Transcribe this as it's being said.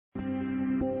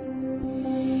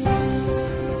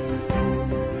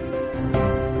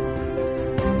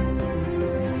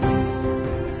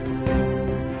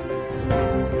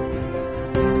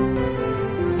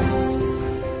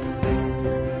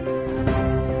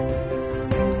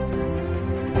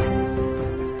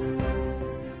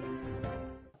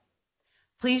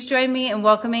Please join me in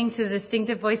welcoming to the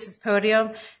Distinctive Voices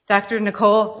podium, Dr.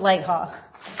 Nicole Lighthall.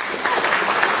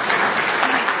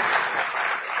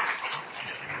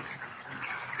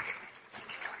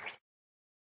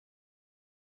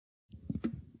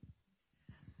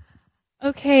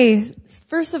 Okay,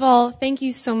 first of all, thank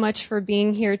you so much for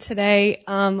being here today.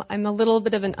 I'm a little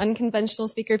bit of an unconventional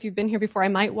speaker. If you've been here before, I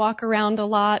might walk around a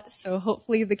lot, so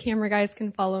hopefully the camera guys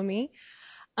can follow me.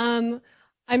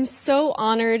 I'm so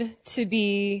honored to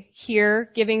be here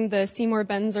giving the Seymour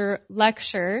Benzer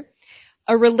lecture.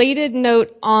 A related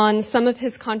note on some of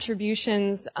his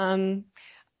contributions,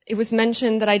 it was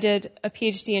mentioned that I did a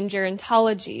PhD in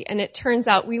gerontology, and it turns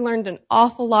out we learned an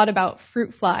awful lot about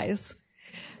fruit flies.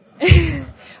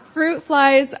 Fruit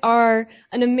flies are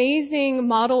an amazing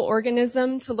model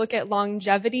organism to look at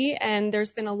longevity, and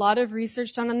there's been a lot of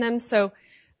research done on them. So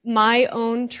my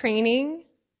own training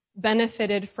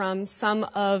benefited from some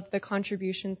of the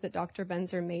contributions that Dr.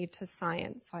 Benzer made to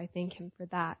science. So I thank him for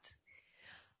that.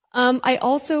 I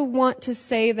also want to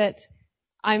say that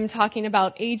I'm talking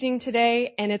about aging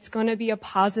today, and it's going to be a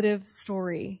positive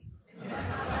story.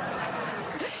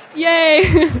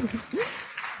 Yay!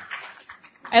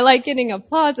 I like getting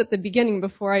applause at the beginning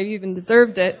before I even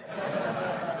deserved it.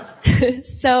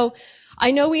 So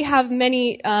I know we have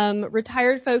many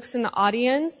retired folks in the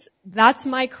audience. That's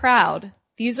my crowd.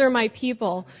 These are my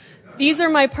people. These are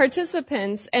my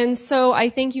participants. And so I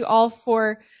thank you all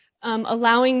for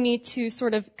allowing me to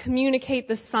sort of communicate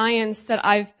the science that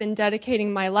I've been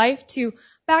dedicating my life to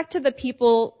back to the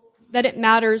people that it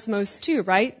matters most to,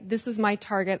 right? This is my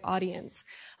target audience.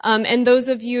 And those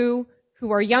of you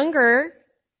who are younger,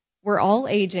 we're all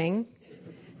aging,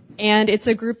 and it's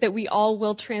a group that we all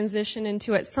will transition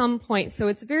into at some point. So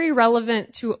it's very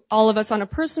relevant to all of us on a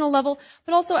personal level,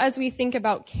 but also as we think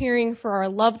about caring for our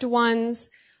loved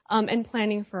ones and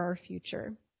planning for our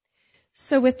future.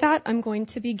 So with that, I'm going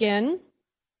to begin.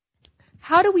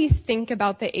 How do we think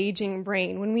about the aging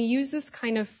brain? When we use this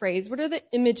kind of phrase, what are the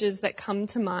images that come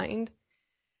to mind?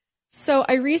 So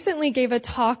I recently gave a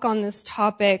talk on this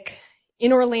topic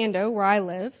in Orlando, where I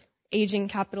live. Aging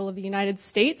capital of the United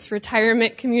States,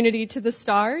 retirement community to the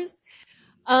stars.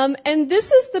 And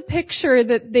this is the picture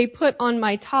that they put on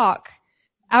my talk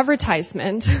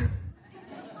advertisement.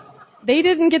 They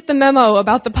didn't get the memo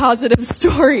about the positive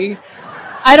story.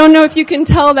 I don't know if you can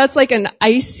tell, that's like an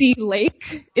icy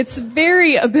lake. It's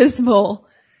very abysmal.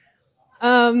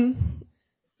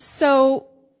 So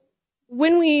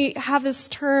when we have this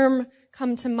term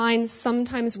come to mind,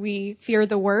 sometimes we fear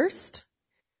the worst.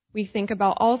 We think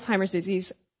about Alzheimer's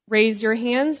disease. Raise your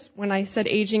hands. When I said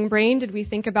aging brain, did we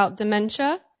think about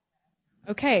dementia?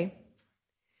 Okay.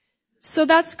 So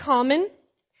that's common.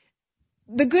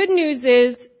 The good news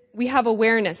is we have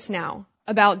awareness now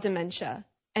about dementia.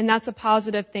 And that's a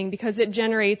positive thing because it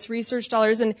generates research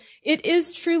dollars. And it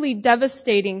is truly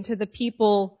devastating to the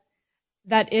people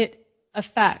that it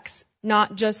affects,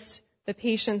 not just the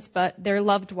patients, but their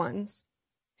loved ones.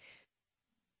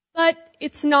 But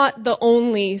it's not the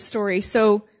only story.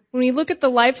 So when we look at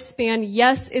the lifespan,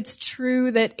 yes, it's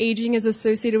true that aging is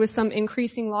associated with some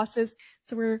increasing losses.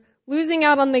 So we're losing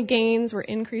out on the gains, we're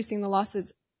increasing the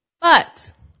losses.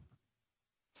 But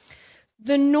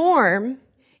the norm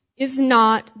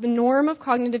of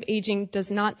cognitive aging does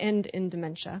not end in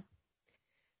dementia.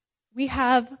 We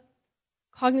have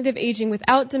cognitive aging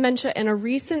without dementia, and a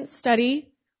recent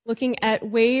study looking at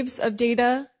waves of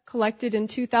data collected in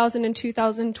 2000 and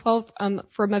 2012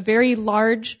 from a very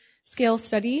large-scale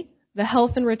study, the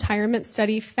Health and Retirement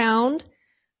Study, found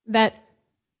that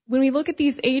when we look at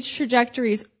these age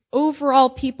trajectories, overall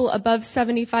people above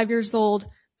 75 years old,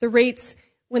 the rates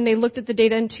when they looked at the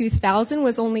data in 2000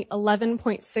 was only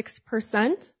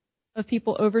 11.6% of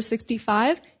people over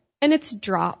 65, and it's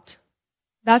dropped.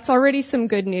 That's already some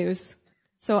good news.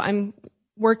 So I'm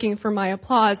working for my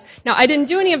applause. Now, I didn't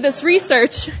do any of this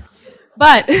research,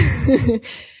 but this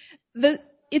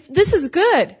is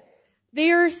good.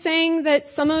 They are saying that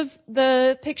some of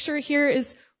the picture here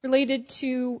is related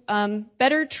to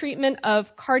better treatment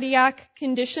of cardiac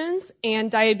conditions and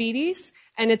diabetes,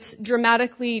 and it's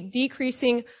dramatically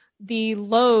decreasing the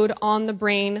load on the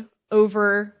brain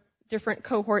over different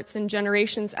cohorts and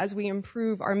generations as we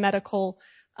improve our medical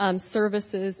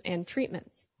services and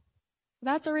treatments.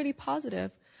 That's already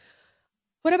positive.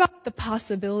 What about the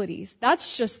possibilities?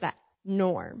 That's just that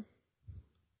norm.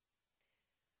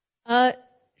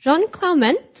 Jeanne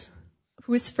Calment,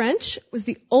 who is French, was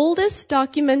the oldest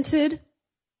documented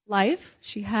life.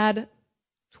 She had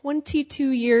 22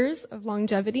 years of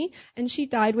longevity, and she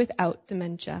died without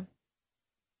dementia.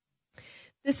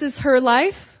 This is her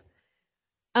life.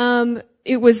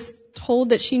 It was told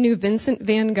that she knew Vincent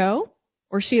van Gogh,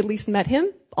 or she at least met him,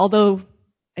 although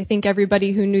I think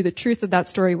everybody who knew the truth of that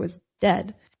story was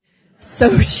dead.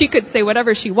 So she could say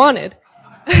whatever she wanted.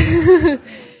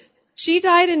 She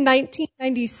died in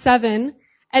 1997.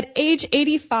 At age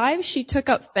 85, she took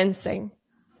up fencing.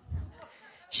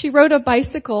 She rode a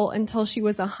bicycle until she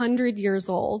was 100 years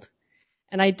old.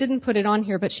 And I didn't put it on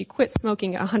here, but she quit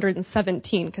smoking at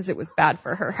 117 because it was bad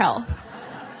for her health.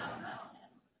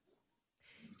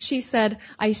 She said,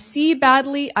 I see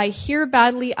badly, I hear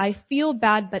badly, I feel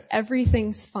bad, but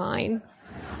everything's fine.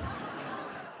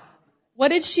 What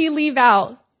did she leave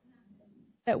out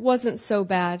that wasn't so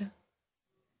bad?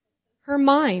 Her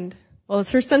mind. Well,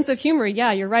 it's her sense of humor.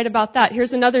 Yeah, you're right about that.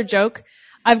 Here's another joke.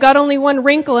 I've got only one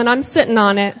wrinkle and I'm sitting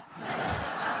on it.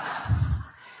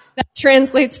 That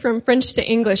translates from French to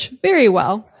English very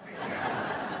well.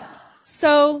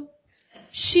 So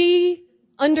she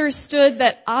understood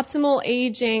that optimal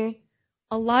aging,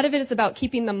 a lot of it is about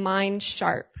keeping the mind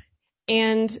sharp.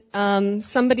 And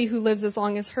somebody who lives as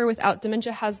long as her without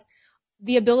dementia has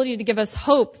the ability to give us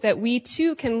hope that we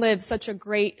too can live such a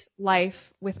great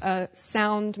life with a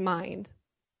sound mind.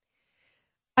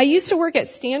 I used to work at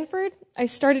Stanford. I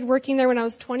started working there when I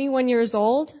was 21 years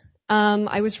old.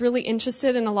 I was really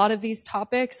interested in a lot of these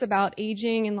topics about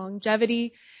aging and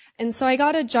longevity. And so I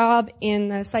got a job in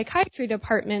the psychiatry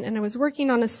department, and I was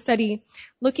working on a study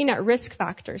looking at risk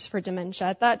factors for dementia.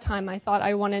 At that time, I thought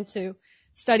I wanted to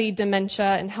study dementia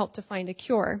and help to find a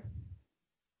cure.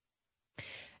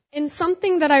 And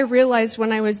something that I realized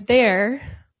when I was there,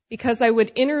 because I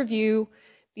would interview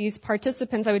these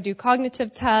participants, I would do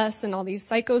cognitive tests and all these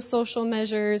psychosocial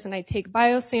measures, and I'd take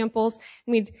biosamples,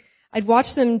 and I'd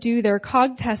watch them do their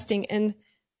cog testing, and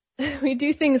we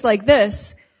do things like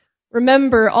this.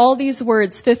 Remember all these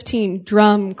words, 15,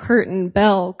 drum, curtain,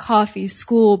 bell, coffee,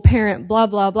 school, parent, blah,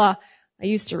 blah, blah. I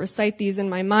used to recite these in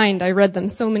my mind. I read them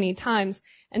so many times.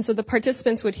 And so the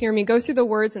participants would hear me go through the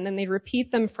words, and then they'd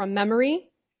repeat them from memory.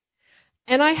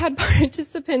 And I had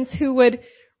participants who would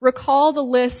recall the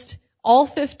list, all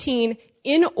 15,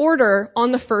 in order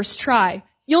on the first try.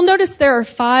 You'll notice there are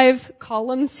 5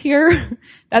 columns here.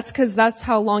 That's because that's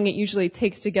how long it usually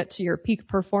takes to get to your peak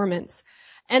performance.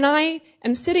 And I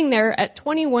am sitting there at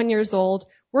 21 years old,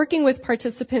 working with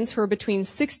participants who are between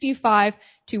 65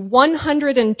 to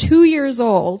 102 years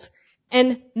old,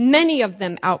 and many of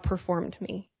them outperformed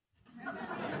me.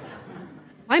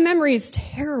 My memory is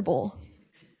terrible.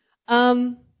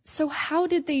 So how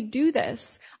did they do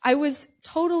this? I was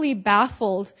totally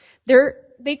baffled.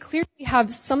 They clearly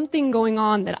have something going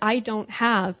on that I don't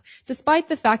have, despite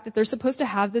the fact that they're supposed to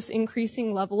have this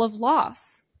increasing level of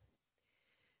loss.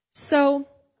 So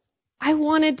I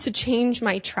wanted to change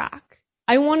my track.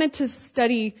 I wanted to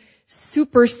study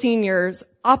super seniors,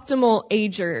 optimal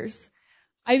agers.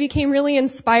 I became really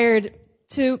inspired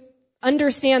to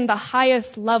understand the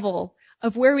highest level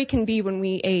of where we can be when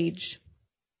we age.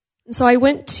 And so I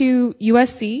went to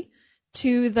USC,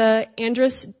 to the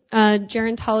Andrus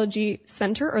Gerontology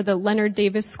Center, or the Leonard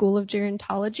Davis School of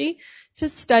Gerontology, to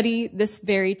study this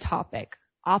very topic,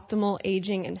 optimal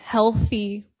aging and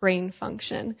healthy brain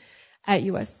function at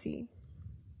USC.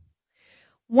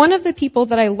 One of the people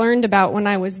that I learned about when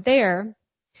I was there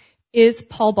is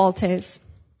Paul Baltes.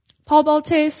 Paul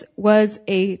Baltes was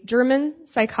a German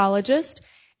psychologist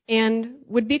and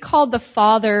would be called the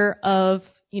father of,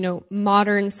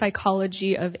 modern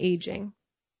psychology of aging.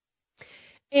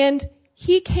 And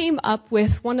he came up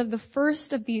with one of the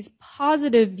first of these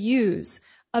positive views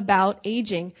about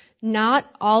aging, not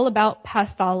all about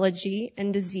pathology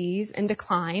and disease and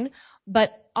decline,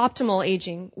 but optimal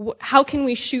aging. How can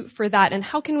we shoot for that, and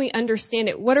how can we understand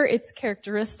it? What are its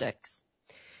characteristics?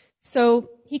 So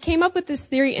he came up with this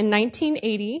theory in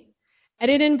 1980,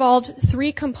 and it involved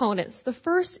 3 components. The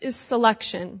first is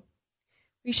selection.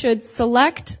 We should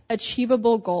select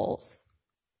achievable goals.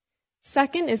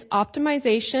 Second is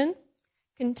optimization.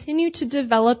 Continue to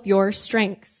develop your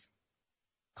strengths.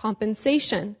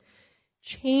 Compensation.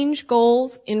 Change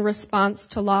goals in response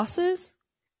to losses.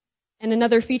 And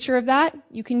another feature of that,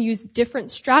 you can use different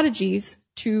strategies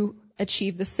to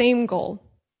achieve the same goal.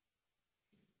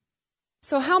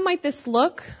 So how might this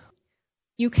look?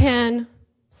 You can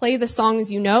play the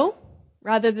songs you know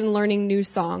rather than learning new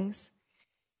songs.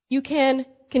 You can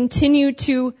continue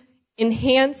to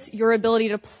enhance your ability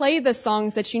to play the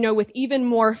songs that you know with even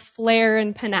more flair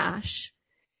and panache.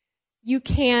 You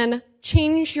can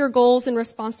change your goals in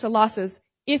response to losses.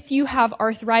 If you have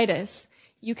arthritis,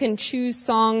 you can choose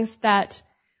songs that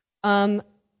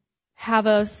have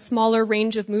a smaller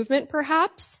range of movement,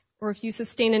 perhaps. Or if you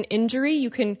sustain an injury, you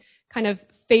can kind of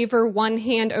favor one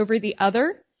hand over the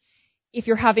other. If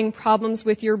you're having problems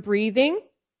with your breathing,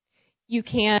 you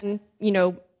can,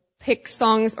 pick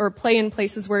songs or play in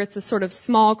places where it's a sort of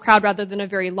small crowd rather than a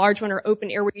very large one or open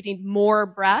air where you need more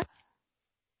breath.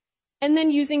 And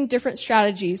then using different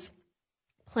strategies.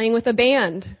 Playing with a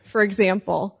band, for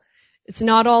example. It's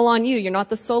not all on you. You're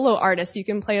not the solo artist. You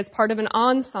can play as part of an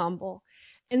ensemble.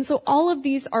 And so all of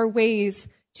these are ways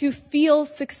to feel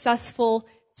successful,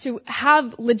 to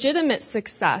have legitimate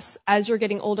success as you're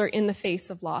getting older in the face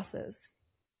of losses.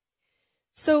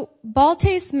 So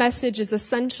Balte's message is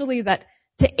essentially that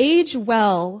to age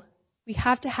well, we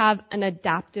have to have an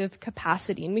adaptive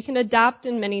capacity, and we can adapt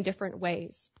in many different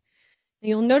ways. And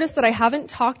you'll notice that I haven't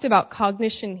talked about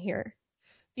cognition here,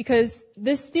 because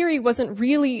this theory wasn't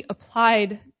really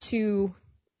applied to,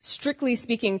 strictly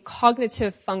speaking,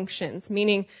 cognitive functions,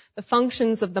 meaning the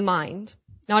functions of the mind,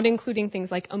 not including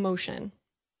things like emotion.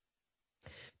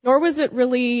 Nor was it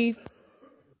really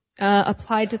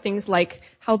applied to things like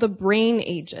how the brain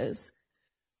ages.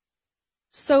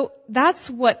 So that's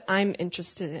what I'm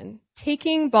interested in,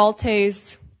 taking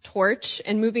Balte's torch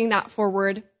and moving that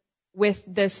forward with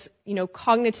this,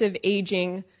 cognitive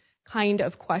aging kind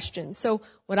of question. So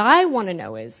what I want to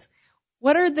know is,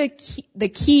 what are the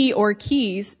key or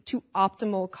keys to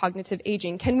optimal cognitive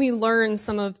aging? Can we learn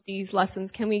some of these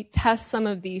lessons? Can we test some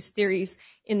of these theories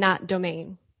in that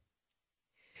domain?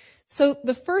 So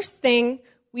the first thing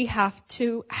we have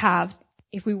to have,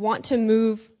 if we want to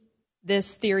move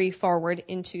this theory forward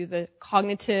into the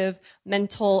cognitive,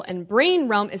 mental, and brain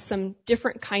realm, is some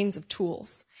different kinds of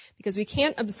tools. Because we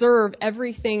can't observe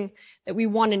everything that we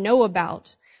want to know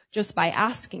about just by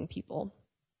asking people.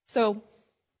 So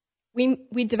we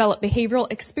develop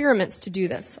behavioral experiments to do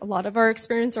this. A lot of our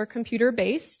experiments are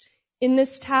computer-based. In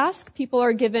this task, people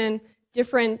are given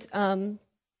different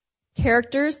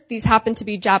characters. These happen to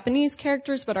be Japanese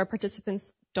characters, but our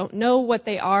participants don't know what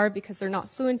they are because they're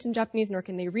not fluent in Japanese, nor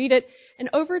can they read it. And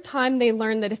over time, they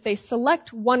learn that if they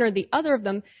select one or the other of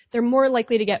them, they're more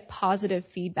likely to get positive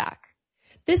feedback.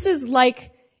 This is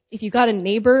like if you got a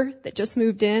neighbor that just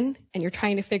moved in and you're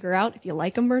trying to figure out if you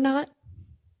like them or not.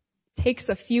 It takes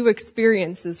a few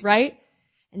experiences, right?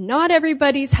 And not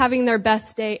everybody's having their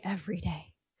best day every day.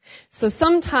 So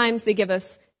sometimes they give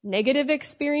us negative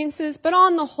experiences, but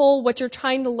on the whole, what you're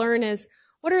trying to learn is,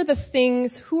 what are the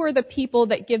things, who are the people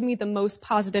that give me the most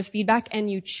positive feedback, and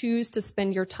you choose to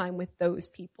spend your time with those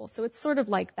people. So it's sort of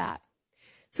like that.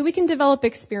 So we can develop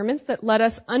experiments that let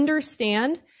us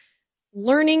understand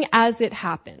learning as it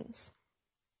happens.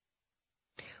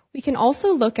 We can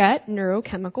also look at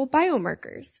neurochemical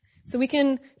biomarkers. So we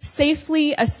can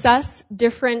safely assess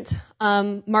different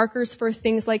markers for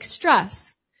things like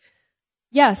stress.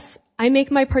 Yes, I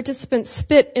make my participants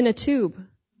spit in a tube.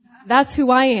 That's who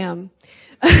I am.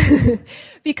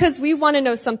 Because we want to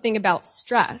know something about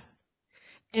stress.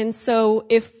 And so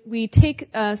if we take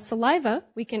saliva,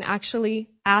 we can actually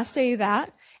assay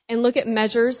that and look at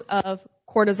measures of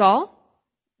cortisol.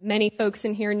 Many folks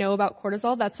in here know about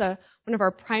cortisol. That's one of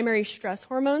our primary stress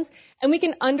hormones. And we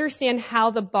can understand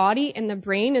how the body and the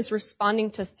brain is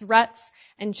responding to threats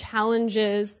and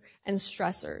challenges and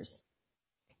stressors.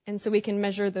 And so we can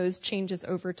measure those changes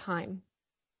over time.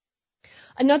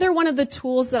 Another one of the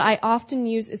tools that I often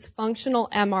use is functional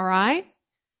MRI.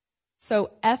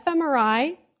 So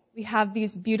fMRI, we have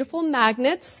these beautiful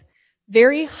magnets,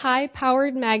 very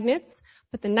high-powered magnets.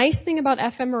 But the nice thing about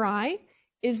fMRI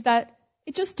is that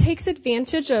it just takes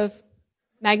advantage of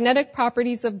magnetic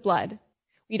properties of blood.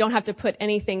 You don't have to put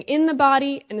anything in the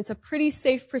body, and it's a pretty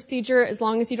safe procedure as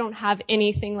long as you don't have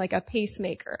anything like a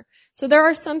pacemaker. So there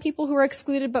are some people who are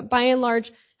excluded, but by and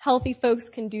large, healthy folks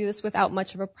can do this without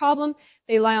much of a problem.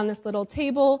 They lie on this little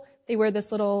table. They wear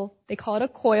this little, they call it a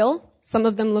coil. Some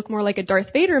of them look more like a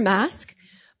Darth Vader mask.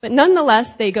 But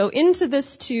nonetheless, they go into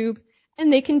this tube,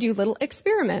 and they can do little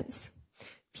experiments.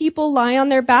 People lie on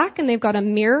their back, and they've got a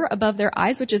mirror above their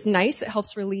eyes, which is nice. It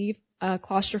helps relieve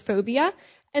claustrophobia.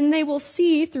 And they will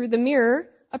see through the mirror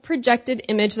a projected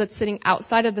image that's sitting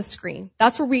outside of the screen.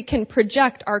 That's where we can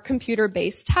project our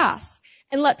computer-based tasks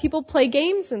and let people play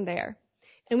games in there.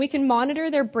 And we can monitor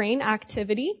their brain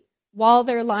activity while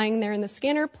they're lying there in the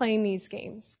scanner playing these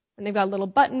games. And they've got a little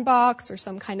button box or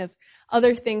some kind of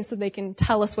other thing so they can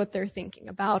tell us what they're thinking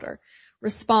about or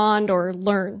respond or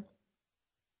learn.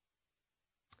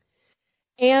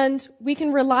 And we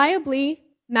can reliably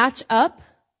match up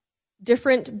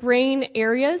different brain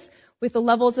areas with the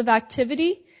levels of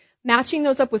activity, matching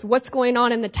those up with what's going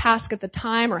on in the task at the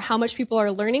time or how much people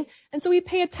are learning. And so we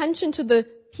pay attention to the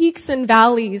peaks and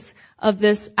valleys of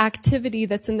this activity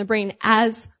that's in the brain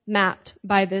as mapped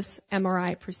by this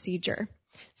MRI procedure.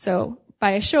 So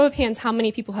by a show of hands, how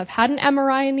many people have had an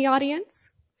MRI in the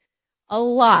audience? A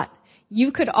lot.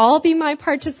 You could all be my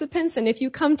participants, and if you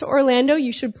come to Orlando,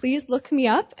 you should please look me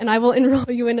up, and I will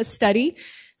enroll you in a study.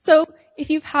 So if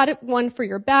you've had one for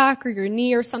your back or your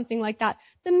knee or something like that,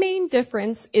 the main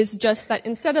difference is just that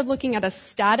instead of looking at a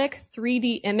static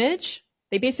 3D image,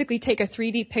 they basically take a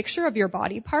 3D picture of your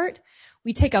body part.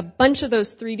 We take a bunch of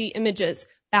those 3D images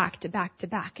back to back to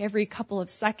back every couple of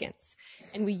seconds,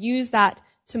 and we use that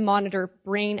to monitor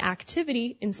brain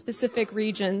activity in specific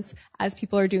regions as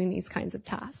people are doing these kinds of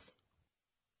tasks.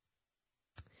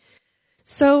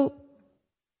 So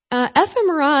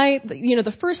fMRI,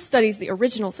 the first studies, the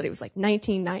original study was like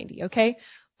 1990, okay?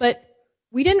 But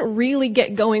we didn't really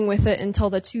get going with it until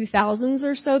the 2000s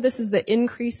or so. This is the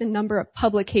increase in number of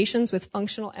publications with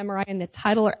functional MRI in the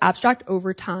title or abstract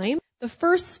over time. The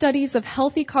first studies of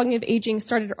healthy cognitive aging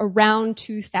started around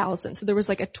 2000. So there was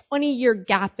like a 20-year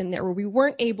gap in there where we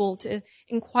weren't able to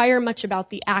inquire much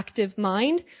about the active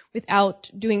mind without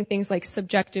doing things like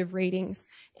subjective ratings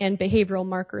and behavioral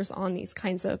markers on these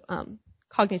kinds of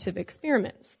cognitive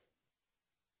experiments.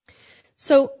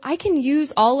 So I can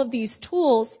use all of these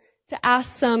tools to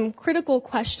ask some critical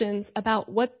questions about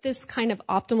what this kind of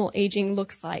optimal aging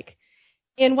looks like.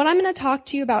 And what I'm going to talk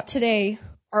to you about today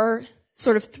are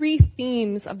sort of three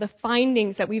themes of the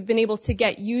findings that we've been able to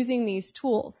get using these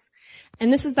tools.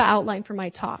 And this is the outline for my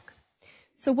talk.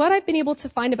 So what I've been able to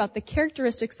find about the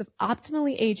characteristics of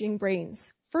optimally aging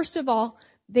brains. First of all,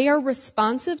 they are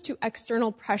responsive to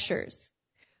external pressures.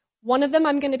 One of them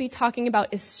I'm going to be talking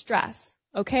about is stress,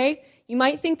 okay? You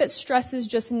might think that stress is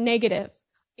just negative.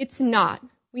 It's not.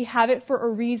 We have it for a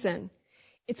reason.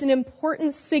 It's an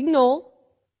important signal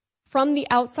from the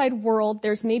outside world.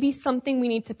 There's maybe something we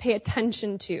need to pay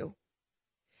attention to.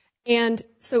 And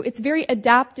so it's very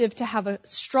adaptive to have a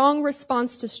strong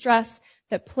response to stress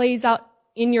that plays out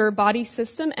in your body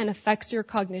system and affects your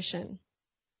cognition.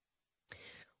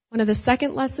 One of the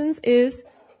second lessons is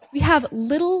we have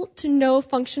little to no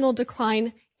functional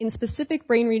decline in specific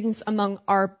brain regions among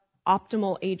our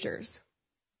optimal agers.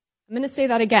 I'm going to say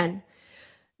that again.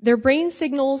 Their brain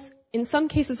signals, in some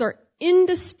cases, are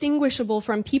indistinguishable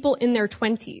from people in their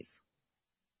 20s.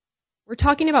 We're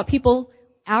talking about people,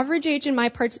 average age in my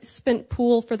participant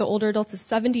pool for the older adults is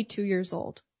 72 years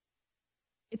old.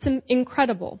 It's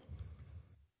incredible.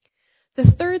 The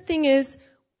third thing is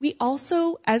we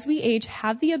also, as we age,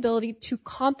 have the ability to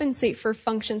compensate for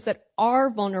functions that are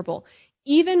vulnerable.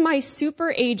 Even my super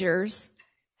agers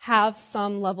have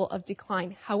some level of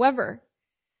decline. However,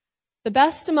 the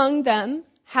best among them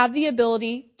have the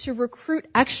ability to recruit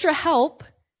extra help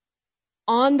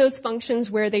on those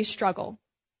functions where they struggle.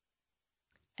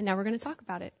 And now we're going to talk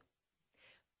about it.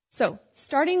 So,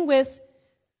 starting with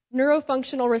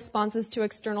neurofunctional responses to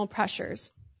external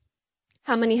pressures.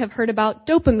 How many have heard about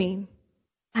dopamine?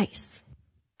 Nice.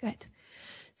 Good.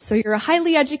 So you're a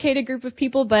highly educated group of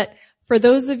people, but for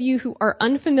those of you who are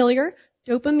unfamiliar,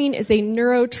 dopamine is a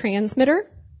neurotransmitter.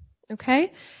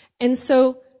 Okay? And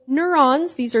so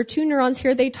neurons, these are two neurons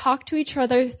here, they talk to each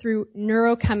other through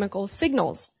neurochemical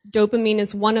signals. Dopamine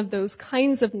is one of those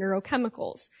kinds of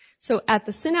neurochemicals. So at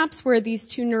the synapse where these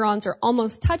two neurons are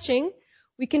almost touching,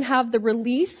 we can have the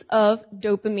release of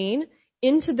dopamine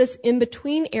into this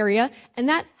in-between area, and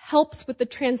that helps with the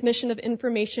transmission of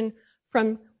information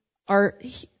from our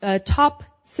top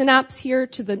synapse here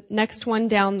to the next one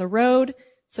down the road,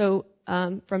 so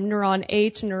from neuron A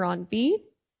to neuron B.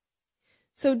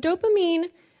 So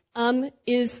dopamine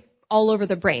is all over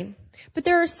the brain. But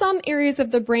there are some areas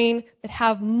of the brain that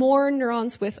have more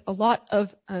neurons with a lot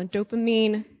of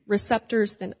dopamine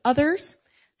receptors than others.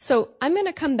 So I'm going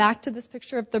to come back to this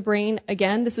picture of the brain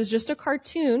again. This is just a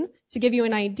cartoon to give you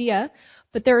an idea.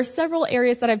 But there are several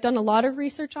areas that I've done a lot of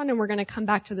research on, and we're going to come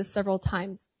back to this several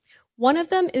times. One of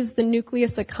them is the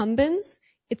nucleus accumbens.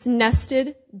 It's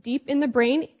nested deep in the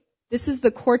brain. This is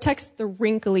the cortex, the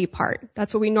wrinkly part.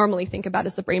 That's what we normally think about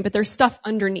as the brain, but there's stuff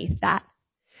underneath that.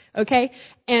 Okay?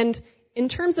 And in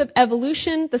terms of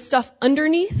evolution, the stuff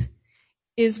underneath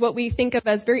is what we think of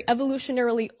as very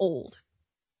evolutionarily old.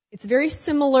 It's very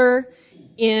similar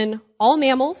in all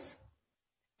mammals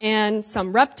and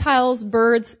some reptiles,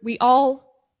 birds.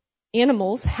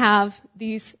 Animals have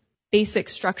these basic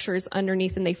structures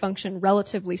underneath and they function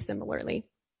relatively similarly.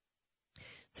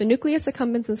 So nucleus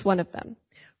accumbens is one of them.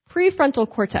 Prefrontal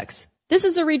cortex. This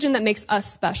is a region that makes us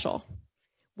special.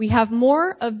 We have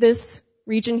more of this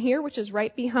region here, which is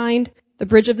right behind the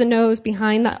bridge of the nose,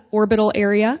 behind that orbital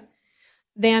area,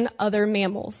 than other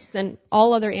mammals, than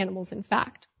all other animals, in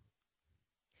fact.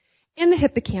 And the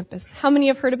hippocampus. How many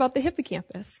have heard about the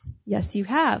hippocampus? Yes, you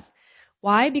have.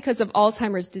 Why? Because of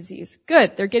Alzheimer's disease.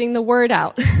 Good, they're getting the word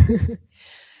out.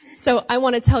 So I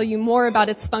want to tell you more about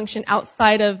its function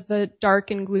outside of the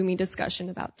dark and gloomy discussion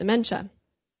about dementia.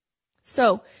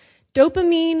 So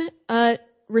dopamine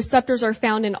receptors are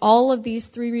found in all of these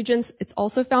three regions. It's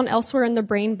also found elsewhere in the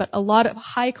brain, but a lot of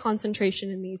high concentration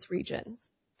in these regions.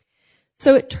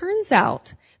 So it turns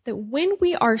out that when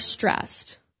we are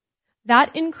stressed,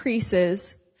 that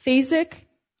increases phasic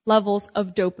levels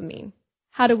of dopamine.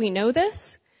 How do we know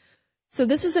this? So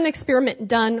this is an experiment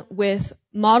done with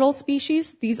model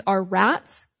species. These are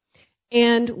rats.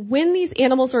 And when these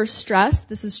animals are stressed,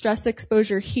 this is stress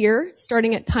exposure here,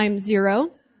 starting at time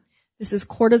 0. This is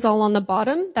cortisol on the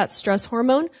bottom, that's stress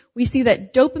hormone. We see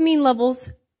that dopamine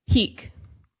levels peak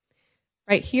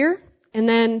right here, and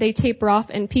then they taper off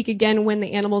and peak again when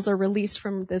the animals are released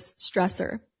from this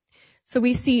stressor. So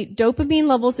we see dopamine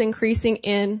levels increasing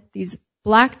in these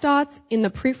black dots in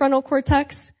the prefrontal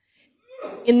cortex,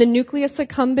 in the nucleus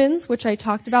accumbens, which I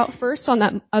talked about first on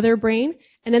that other brain,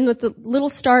 and then with the little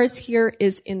stars here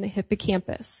is in the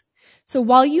hippocampus. So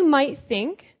while you might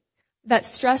think that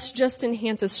stress just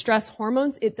enhances stress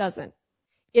hormones, it doesn't.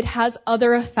 It has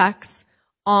other effects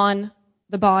on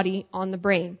the body, on the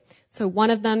brain. So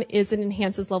one of them is it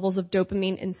enhances levels of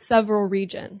dopamine in several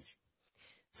regions.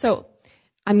 So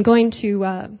I'm going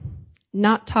to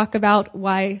not talk about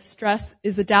why stress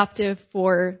is adaptive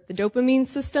for the dopamine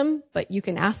system, but you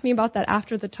can ask me about that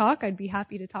after the talk. I'd be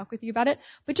happy to talk with you about it.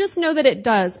 But just know that it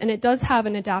does, and it does have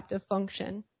an adaptive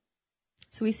function.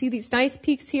 So we see these nice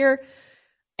peaks here,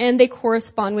 and they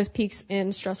correspond with peaks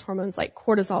in stress hormones like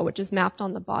cortisol, which is mapped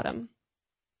on the bottom.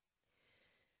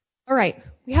 All right,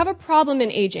 we have a problem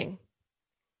in aging.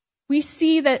 We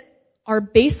see that our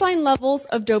baseline levels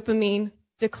of dopamine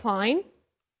decline,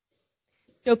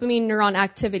 dopamine neuron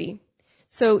activity.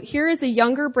 So here is a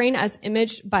younger brain as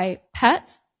imaged by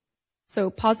PET,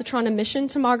 so positron emission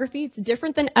tomography. It's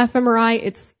different than fMRI.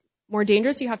 It's more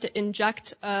dangerous. You have to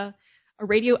inject a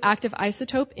radioactive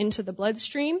isotope into the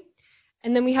bloodstream.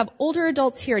 And then we have older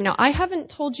adults here. Now, I haven't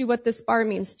told you what this bar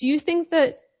means. Do you think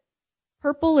that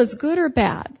purple is good or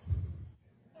bad?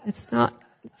 It's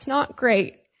not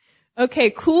great. Okay,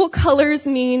 cool colors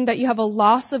mean that you have a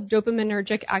loss of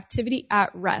dopaminergic activity at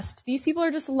rest. These people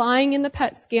are just lying in the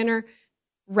PET scanner,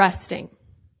 resting.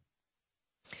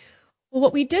 Well,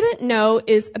 what we didn't know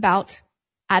is about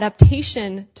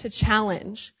adaptation to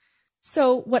challenge.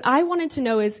 So what I wanted to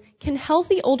know is, can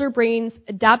healthy older brains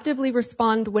adaptively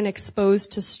respond when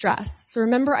exposed to stress? So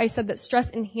remember I said that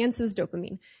stress enhances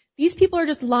dopamine. These people are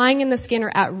just lying in the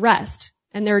scanner at rest,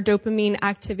 and their dopamine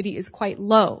activity is quite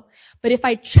low. But if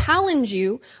I challenge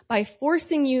you by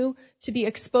forcing you to be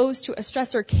exposed to a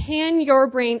stressor, can your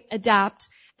brain adapt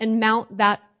and mount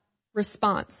that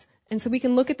response? And so we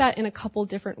can look at that in a couple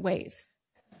different ways.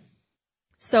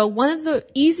 So one of the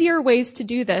easier ways to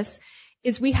do this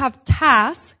is we have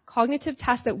tasks, cognitive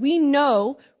tasks that we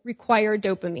know require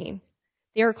dopamine.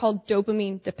 They are called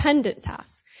dopamine-dependent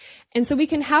tasks. And so we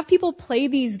can have people play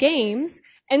these games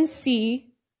and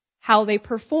see how they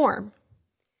perform.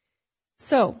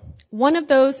 So one of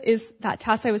those is that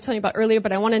task I was telling you about earlier,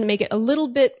 but I wanted to make it a little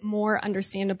bit more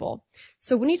understandable.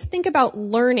 So when you think about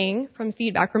learning from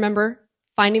feedback, remember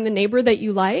finding the neighbor that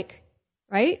you like,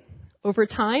 right? Over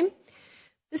time.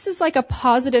 This is like a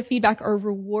positive feedback or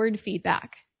reward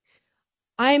feedback.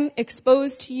 I'm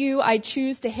exposed to you. I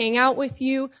choose to hang out with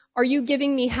you. Are you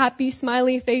giving me happy,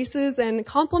 smiley faces and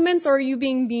compliments, or are you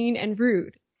being mean and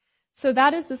rude? So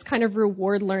that is this kind of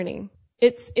reward learning.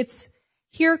 It's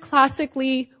here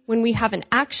classically when we have an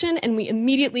action and we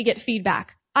immediately get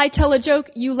feedback. I tell a joke,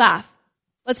 you laugh.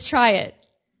 Let's try it.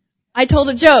 I told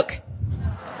a joke.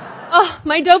 Oh,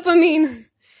 my dopamine.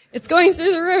 It's going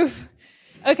through the roof.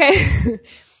 Okay.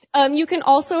 You can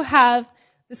also have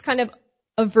this kind of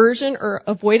aversion or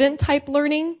avoidant type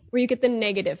learning where you get the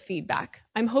negative feedback.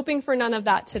 I'm hoping for none of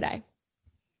that today.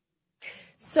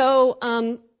 So,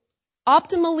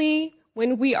 optimally,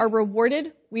 when we are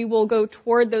rewarded, we will go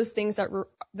toward those things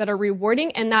that are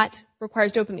rewarding, and that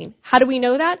requires dopamine. How do we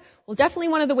know that? Well, definitely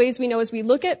one of the ways we know is we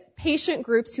look at patient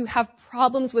groups who have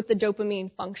problems with the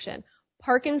dopamine function.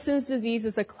 Parkinson's disease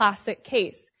is a classic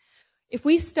case. If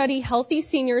we study healthy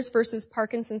seniors versus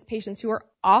Parkinson's patients who are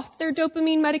off their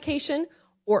dopamine medication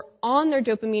or on their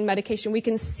dopamine medication, we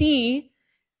can see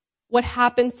what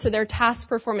happens to their task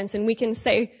performance, and we can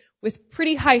say with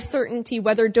pretty high certainty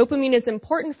whether dopamine is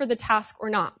important for the task or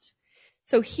not.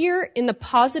 So here in the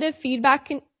positive feedback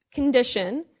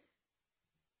condition,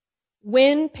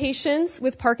 when patients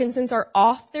with Parkinson's are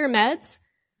off their meds,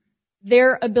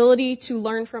 their ability to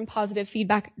learn from positive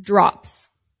feedback drops.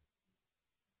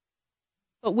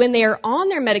 But when they are on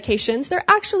their medications, they're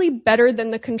actually better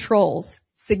than the controls,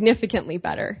 significantly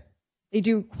better. They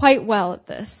do quite well at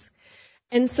this.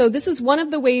 And so this is one of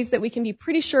the ways that we can be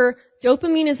pretty sure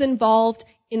dopamine is involved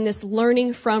in this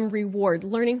learning from reward,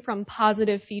 learning from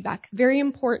positive feedback. Very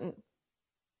important.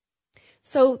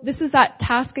 So this is that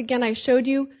task again I showed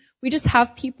you. We just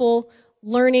have people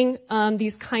learning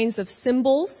these kinds of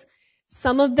symbols.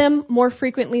 Some of them more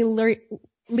frequently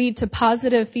lead to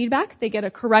positive feedback. They get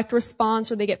a correct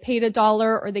response, or they get paid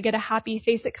 $1, or they get a happy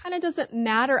face. It kind of doesn't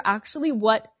matter actually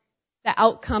what the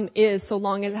outcome is, so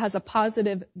long as it has a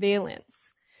positive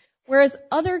valence. Whereas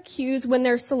other cues, when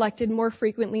they're selected, more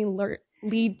frequently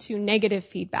lead to negative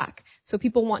feedback. So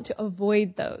people want to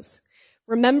avoid those.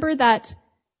 Remember that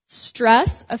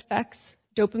stress affects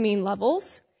dopamine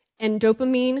levels, and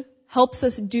dopamine helps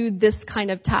us do this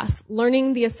kind of task,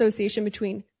 learning the association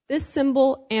between this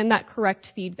symbol and that correct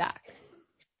feedback.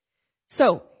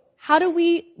 So, how do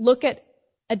we look at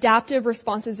adaptive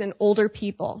responses in older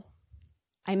people?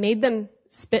 I made them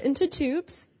spit into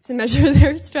tubes to measure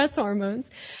their stress hormones,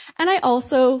 and I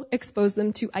also exposed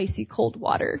them to icy cold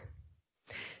water.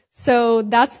 So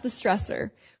that's the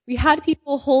stressor. We had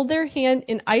people hold their hand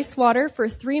in ice water for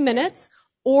 3 minutes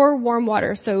or warm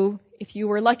water. So if you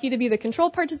were lucky to be the control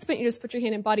participant, you just put your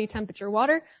hand in body temperature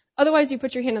water. Otherwise, you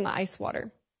put your hand in the ice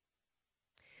water.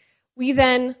 We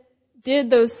then did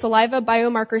those saliva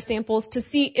biomarker samples to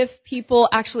see if people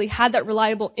actually had that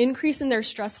reliable increase in their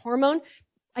stress hormone.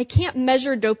 I can't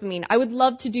measure dopamine. I would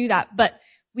love to do that, but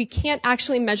we can't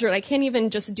actually measure it. I can't even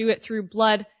just do it through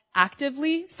blood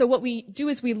actively. So what we do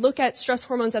is we look at stress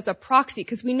hormones as a proxy,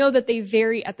 because we know that they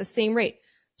vary at the same rate.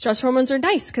 Stress hormones are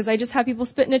nice because I just have people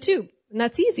spit in a tube, and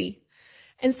that's easy.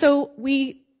 And so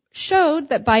we showed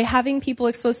that by having people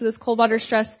exposed to this cold water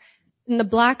stress, in the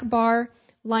black bar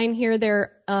line here,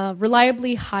 they're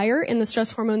reliably higher in the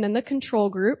stress hormone than the control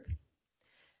group.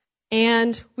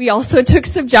 And we also took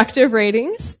subjective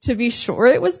ratings to be sure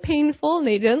it was painful and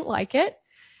they didn't like it.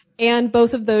 And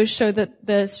both of those showed that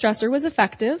the stressor was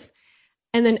effective.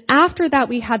 And then after that,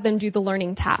 we had them do the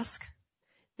learning task.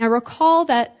 Now recall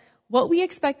that what we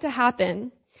expect to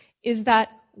happen is that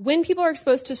when people are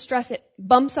exposed to stress, it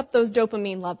bumps up those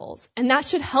dopamine levels. And that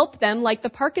should help them, like the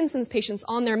Parkinson's patients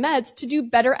on their meds, to do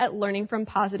better at learning from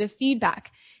positive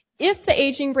feedback. If the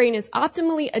aging brain is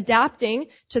optimally adapting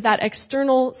to that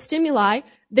external stimuli,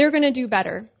 they're going to do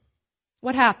better.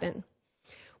 What happened?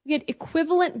 We had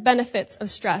equivalent benefits of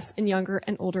stress in younger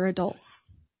and older adults.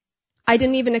 I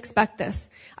didn't even expect this.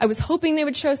 I was hoping they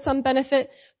would show some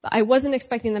benefit, but I wasn't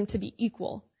expecting them to be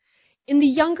equal. In the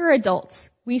younger adults,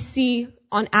 we see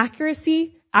on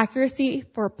accuracy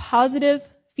for positive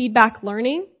feedback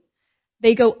learning,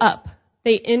 they go up.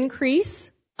 They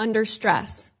increase under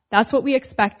stress. That's what we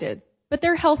expected. But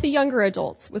they're healthy younger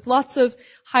adults with lots of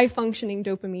high-functioning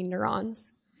dopamine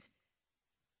neurons.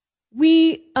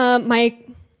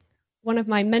 One of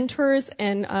my mentors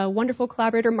and a wonderful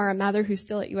collaborator, Mara Mather, who's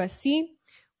still at USC,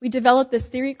 we developed this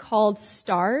theory called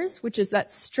STARS, which is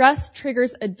that stress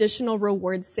triggers additional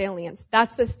reward salience.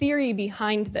 That's the theory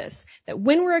behind this, that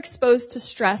when we're exposed to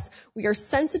stress, we are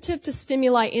sensitive to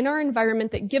stimuli in our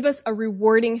environment that give us a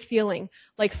rewarding feeling,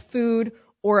 like food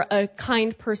or a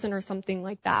kind person or something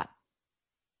like that.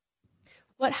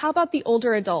 But how about the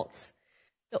older adults?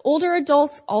 The older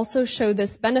adults also show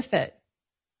this benefit.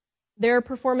 Their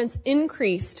performance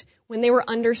increased when they were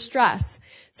under stress.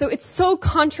 So it's so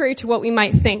contrary to what we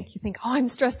might think. You think, oh, I'm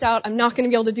stressed out. I'm not going to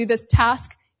be able to do this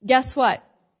task. Guess what?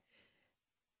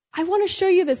 I want to show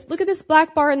you this. Look at this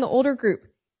black bar in the older group.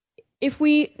 If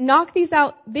we knock these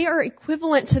out, they are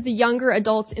equivalent to the younger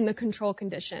adults in the control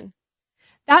condition.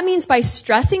 That means by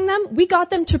stressing them, we got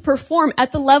them to perform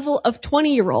at the level of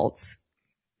 20-year-olds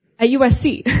at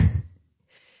USC.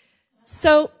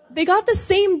 So they got the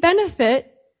same benefit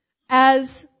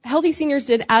as healthy seniors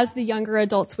did as the younger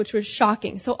adults, which was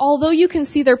shocking. So although you can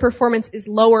see their performance is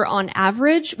lower on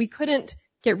average, we couldn't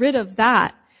get rid of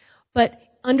that. But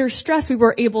under stress, we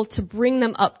were able to bring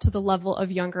them up to the level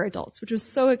of younger adults, which was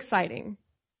so exciting.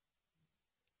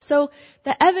 So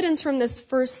the evidence from this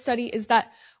first study is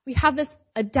that we have this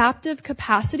adaptive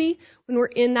capacity when we're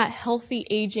in that healthy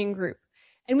aging group.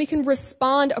 And we can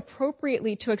respond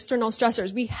appropriately to external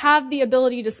stressors. We have the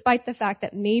ability, despite the fact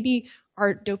that maybe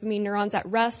our dopamine neurons at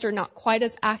rest are not quite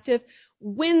as active,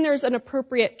 when there's an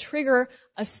appropriate trigger,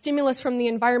 a stimulus from the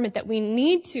environment that we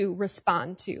need to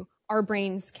respond to, our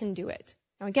brains can do it.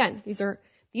 Now again, these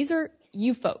are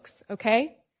you folks,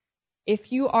 okay?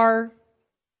 If you are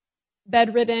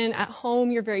bedridden at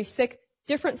home, you're very sick,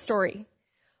 different story.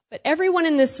 But everyone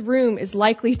in this room is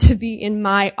likely to be in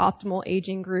my optimal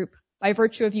aging group by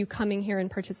virtue of you coming here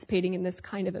and participating in this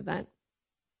kind of event.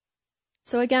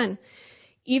 So again,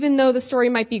 even though the story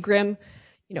might be grim,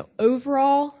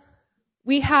 overall,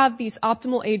 we have these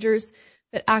optimal agers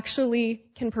that actually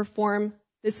can perform.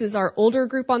 This is our older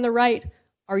group on the right,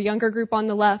 our younger group on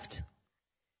the left,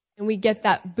 and we get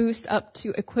that boost up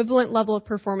to equivalent level of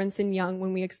performance in young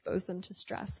when we expose them to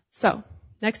stress. So,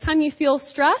 next time you feel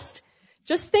stressed,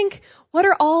 just think, what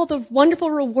are all the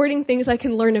wonderful, rewarding things I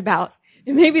can learn about?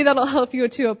 And maybe that'll help you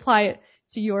to apply it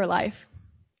to your life.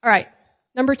 All right,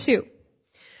 number 2,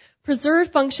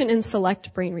 preserve function in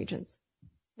select brain regions.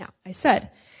 Now, I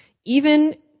said,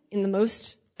 even in the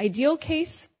most ideal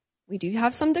case, we do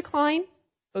have some decline,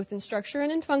 both in structure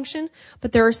and in function,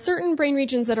 but there are certain brain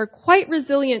regions that are quite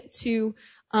resilient to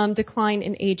decline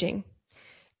in aging.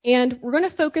 And we're going to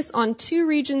focus on 2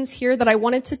 regions here that I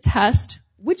wanted to test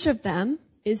which of them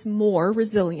is more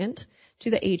resilient to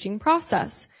the aging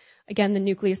process. Again, the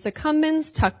nucleus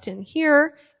accumbens tucked in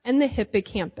here, and the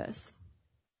hippocampus.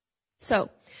 So,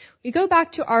 we go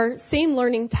back to our same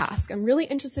learning task. I'm really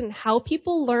interested in how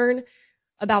people learn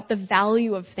about the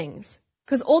value of things.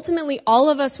 Because ultimately, all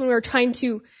of us, when we're trying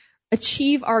to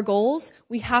achieve our goals,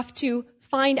 we have to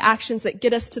find actions that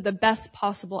get us to the best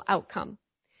possible outcome.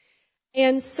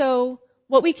 And so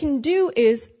what we can do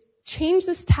is change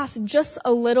this task just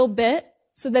a little bit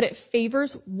so that it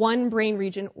favors one brain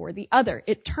region or the other.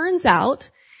 It turns out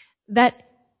that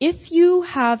if you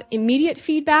have immediate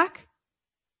feedback,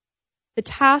 the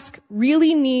task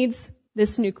really needs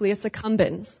this nucleus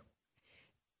accumbens.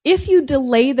 If you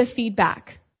delay the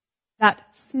feedback, that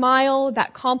smile,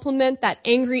 that compliment, that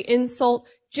angry insult,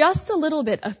 just a little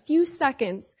bit, a few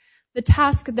seconds, the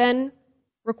task then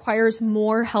requires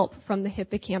more help from the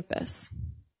hippocampus.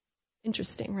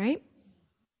 Interesting, right?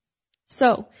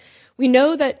 So, we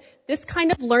know that this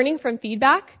kind of learning from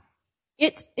feedback,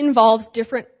 it involves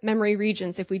different memory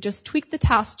regions if we just tweak the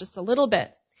task just a little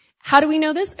bit. How do we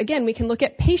know this? Again, we can look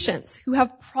at patients who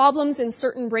have problems in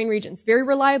certain brain regions very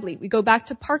reliably. We go back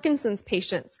to Parkinson's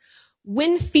patients.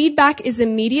 When feedback is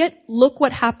immediate, look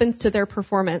what happens to their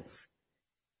performance.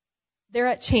 They're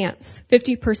at chance,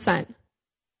 50%.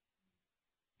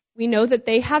 We know that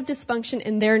they have dysfunction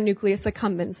in their nucleus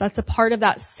accumbens. That's a part of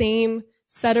that same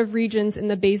set of regions in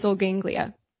the basal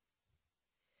ganglia.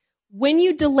 When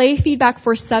you delay feedback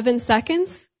for 7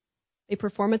 seconds, they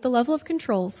perform at the level of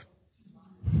controls.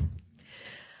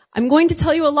 I'm going to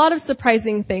tell you a lot of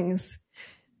surprising things.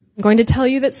 I'm going to tell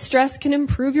you that stress can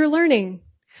improve your learning.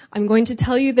 I'm going to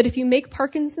tell you that if you make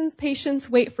Parkinson's patients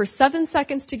wait for 7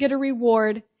 seconds to get a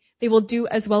reward, they will do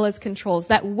as well as controls.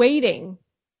 That waiting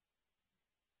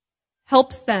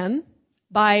helps them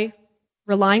by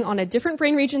relying on a different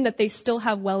brain region that they still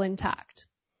have well intact.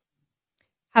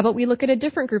 How about we look at a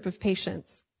different group of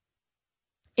patients?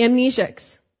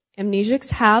 Amnesics.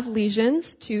 Amnesics have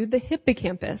lesions to the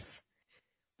hippocampus,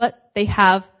 but they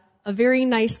have a very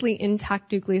nicely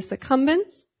intact nucleus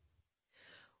accumbens.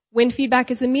 When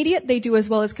feedback is immediate, they do as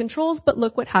well as controls, but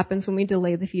look what happens when we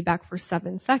delay the feedback for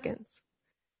 7 seconds.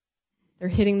 They're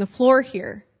hitting the floor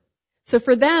here. So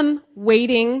for them,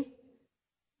 waiting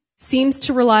seems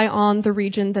to rely on the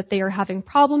region that they are having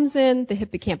problems in, the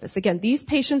hippocampus. Again, these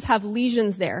patients have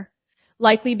lesions there,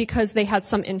 likely because they had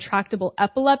some intractable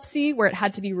epilepsy where it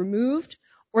had to be removed,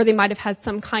 or they might have had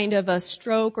some kind of a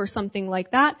stroke or something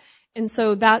like that. And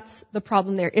so that's the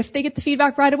problem there. If they get the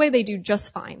feedback right away, they do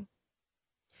just fine.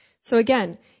 So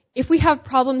again, if we have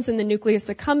problems in the nucleus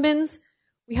accumbens,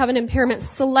 we have an impairment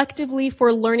selectively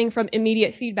for learning from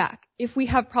immediate feedback. If we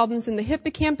have problems in the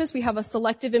hippocampus, we have a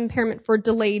selective impairment for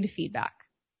delayed feedback.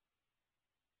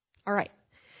 All right.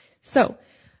 So,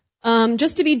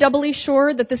 just to be doubly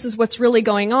sure that this is what's really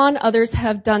going on, others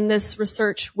have done this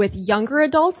research with younger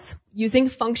adults using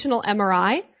functional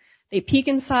MRI. They peek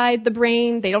inside the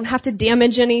brain. They don't have to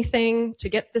damage anything to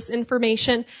get this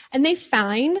information. And they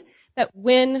find that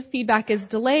when feedback is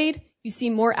delayed, you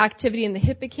see more activity in the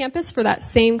hippocampus for that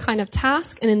same kind of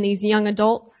task. And in these young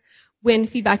adults, when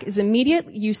feedback is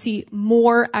immediate, you see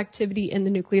more activity in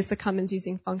the nucleus accumbens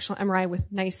using functional MRI with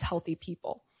nice, healthy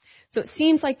people. So it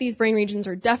seems like these brain regions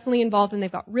are definitely involved and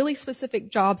they've got really specific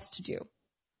jobs to do.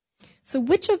 So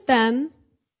which of them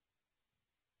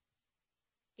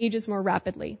ages more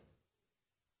rapidly?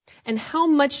 And how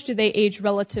much do they age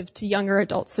relative to younger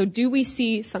adults? So do we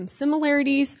see some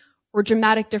similarities or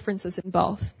dramatic differences in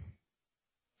both?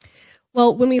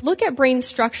 Well, when we look at brain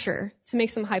structure to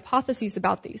make some hypotheses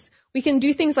about these, we can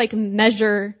do things like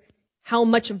measure how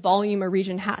much volume a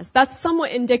region has. That's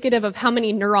somewhat indicative of how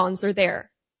many neurons are there,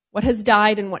 what has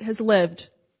died and what has lived.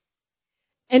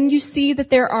 And you see that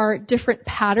there are different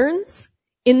patterns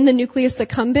In the nucleus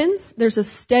accumbens, there's a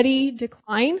steady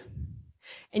decline,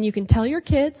 and you can tell your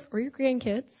kids or your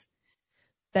grandkids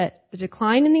that the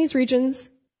decline in these regions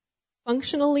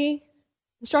functionally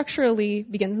and structurally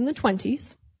begins in the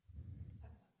 20s.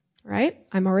 Right?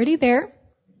 I'm already there.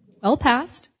 Well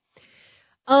past.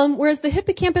 Whereas the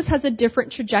hippocampus has a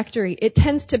different trajectory. It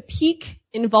tends to peak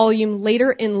in volume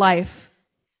later in life,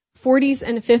 40s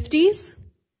and 50s,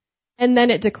 and then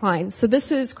it declines. So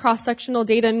this is cross-sectional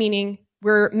data, meaning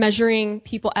we're measuring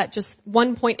people at just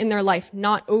one point in their life,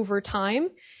 not over time.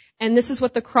 And this is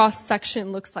what the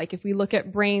cross-section looks like if we look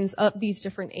at brains of these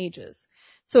different ages.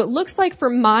 So it looks like for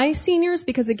my seniors,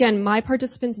 because again, my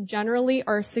participants generally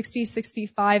are 60,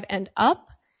 65 and up,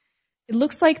 it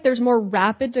looks like there's more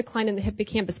rapid decline in the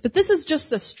hippocampus. But this is just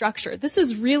the structure. This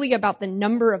is really about the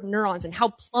number of neurons and how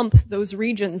plump those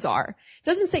regions are. It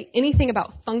doesn't say anything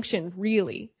about function,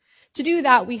 really. To do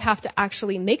that, we have to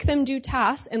actually make them do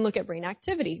tasks and look at brain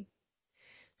activity.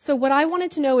 So what I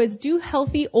wanted to know is, do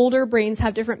healthy older brains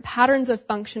have different patterns of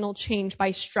functional change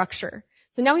by structure?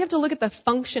 So now we have to look at the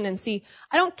function and see,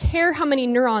 I don't care how many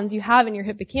neurons you have in your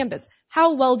hippocampus,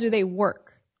 how well do they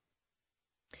work?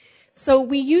 So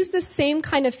we use the same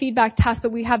kind of feedback task,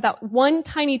 but we have that one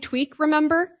tiny tweak,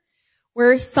 remember,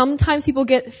 where sometimes people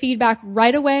get feedback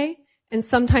right away and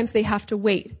sometimes they have to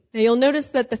wait. Now you'll notice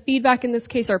that the feedback in this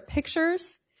case are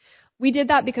pictures. We did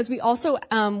that because we also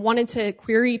wanted to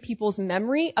query people's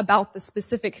memory about the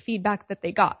specific feedback that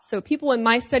they got. So people in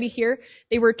my study here,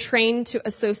 they were trained to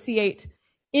associate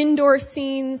indoor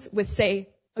scenes with, say,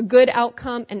 a good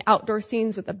outcome and outdoor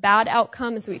scenes with a bad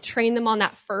outcome. And so we trained them on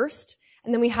that first,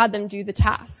 and then we had them do the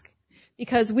task.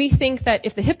 Because we think that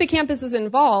if the hippocampus is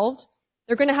involved,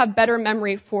 they're going to have better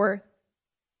memory for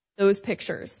those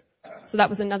pictures. So that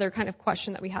was another kind of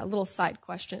question that we had, a little side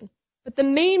question. But the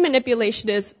main manipulation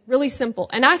is really simple.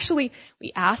 And actually,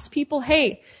 we asked people,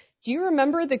 hey, do you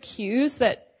remember the cues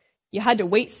that you had to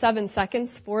wait 7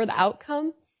 seconds for the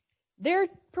outcome? Their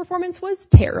performance was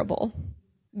terrible.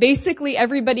 Basically,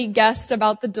 everybody guessed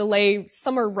about the delay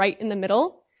somewhere right in the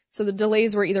middle. So the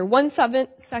delays were either 1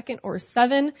 second or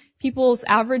 7. People's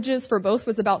averages for both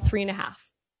was about 3.5.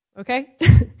 Okay?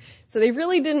 So they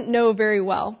really didn't know very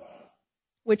well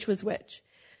which was which.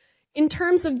 In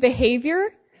terms of behavior,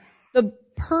 the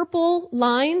purple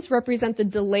lines represent the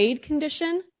delayed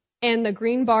condition, and the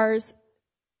green bars,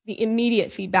 the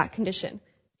immediate feedback condition.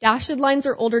 Dashed lines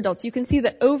are older adults. You can see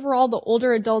that overall the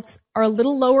older adults are a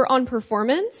little lower on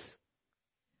performance,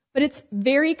 but it's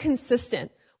very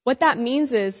consistent. What that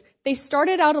means is they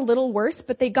started out a little worse,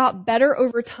 but they got better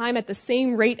over time at the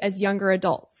same rate as younger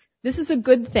adults. This is a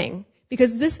good thing,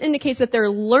 because this indicates that their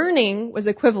learning was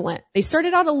equivalent. They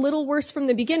started out a little worse from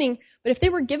the beginning, but if they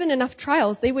were given enough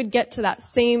trials, they would get to that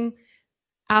same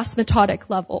asymptotic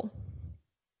level.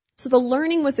 So the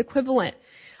learning was equivalent.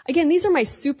 Again, these are my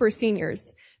super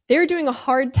seniors. They're doing a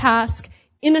hard task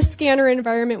in a scanner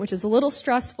environment, which is a little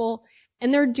stressful,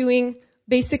 and they're doing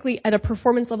basically at a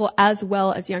performance level as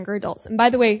well as younger adults. And by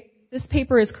the way, this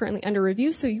paper is currently under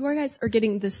review, so you guys are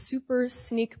getting the super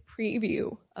sneak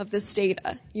preview of this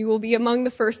data. You will be among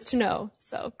the first to know,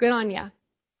 so good on ya.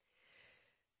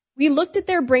 We looked at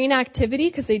their brain activity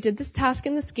because they did this task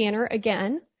in the scanner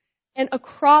again, and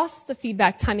across the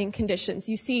feedback timing conditions,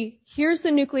 you see here's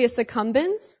the nucleus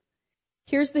accumbens,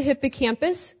 here's the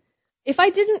hippocampus. If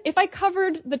I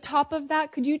covered the top of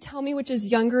that, could you tell me which is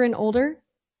younger and older?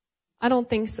 I don't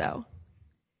think so.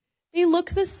 They look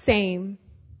the same.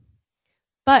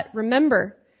 But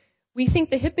remember, we think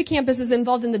the hippocampus is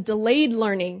involved in the delayed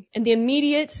learning, and the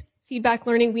immediate feedback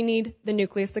learning, we need the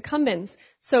nucleus accumbens.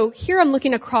 So here I'm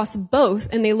looking across both,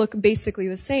 and they look basically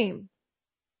the same.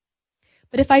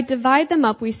 But if I divide them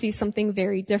up, we see something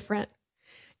very different.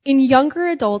 In younger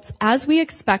adults, as we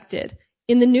expected,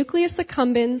 in the nucleus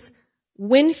accumbens,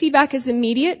 when feedback is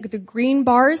immediate, the green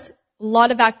bars, a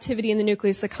lot of activity in the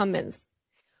nucleus accumbens.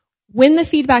 When the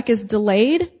feedback is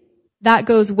delayed, that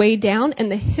goes way down and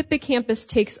the hippocampus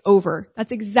takes over.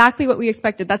 That's exactly what we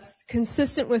expected. That's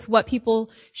consistent with what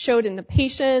people showed in the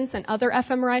patients and other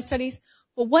fMRI studies.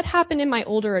 But what happened in my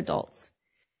older adults?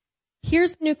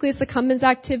 Here's the nucleus accumbens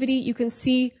activity. You can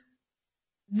see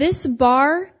this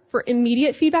bar for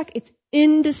immediate feedback, it's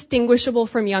indistinguishable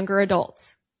from younger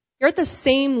adults. You're at the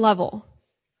same level.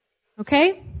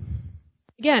 Okay?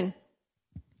 Again,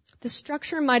 the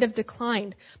structure might have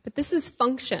declined, but this is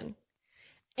function.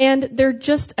 And they're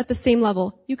just at the same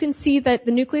level. You can see that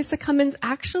the nucleus accumbens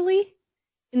actually,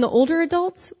 in the older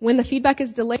adults, when the feedback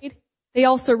is delayed, they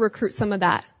also recruit some of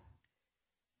that.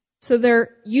 So they're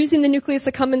using the nucleus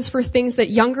accumbens for things that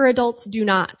younger adults do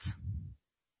not.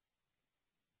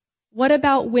 What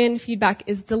about when feedback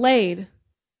is delayed?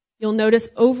 You'll notice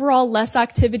overall less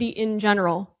activity in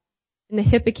general in the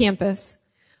hippocampus.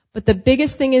 But the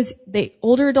biggest thing is the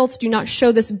older adults do not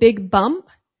show this big bump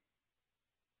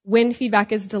when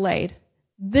feedback is delayed.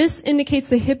 This indicates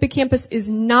the hippocampus is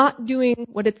not doing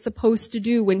what it's supposed to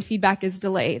do when feedback is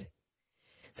delayed.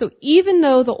 So even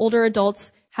though the older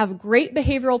adults have great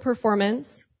behavioral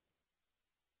performance,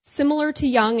 similar to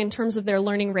young in terms of their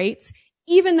learning rates,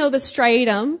 even though the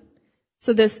striatum,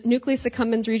 so this nucleus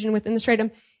accumbens region within the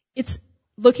striatum, it's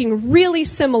looking really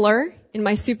similar in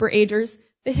my super agers,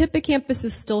 the hippocampus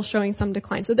is still showing some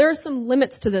decline. So there are some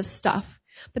limits to this stuff.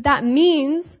 But that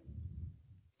means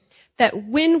that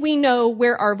when we know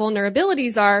where our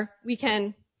vulnerabilities are, we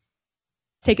can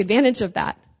take advantage of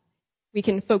that. We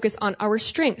can focus on our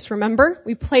strengths. Remember,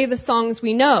 we play the songs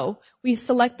we know. We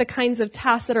select the kinds of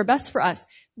tasks that are best for us.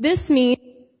 This means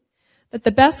that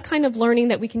the best kind of learning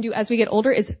that we can do as we get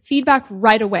older is feedback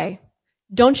right away.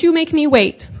 Don't you make me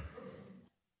wait.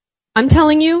 I'm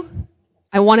telling you,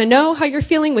 I want to know how you're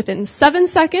feeling within 7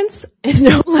 seconds and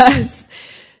no less.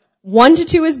 1 to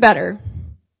 2 is better.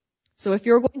 So if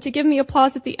you're going to give me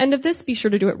applause at the end of this, be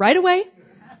sure to do it right away.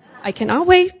 I cannot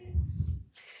wait.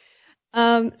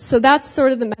 So that's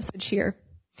sort of the message here.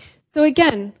 So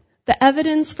again, the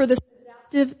evidence for this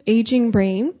adaptive aging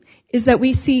brain is that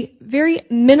we see very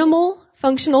minimal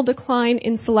functional decline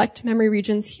in select memory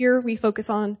regions. Here we focus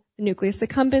on the nucleus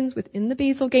accumbens within the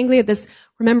basal ganglia. This,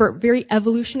 remember, very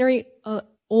evolutionary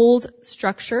old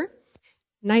structure,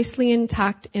 nicely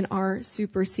intact in our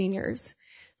super seniors.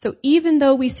 So even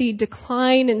though we see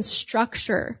decline in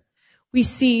structure, we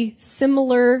see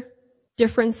similar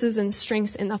differences in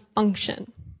strengths in the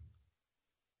function.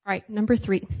 All right, number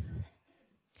 3.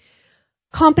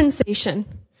 Compensation.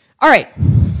 All right,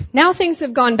 now things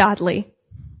have gone badly.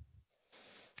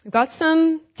 We've got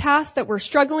some tasks that we're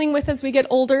struggling with as we get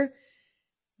older.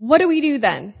 What do we do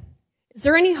then? Is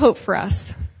there any hope for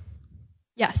us?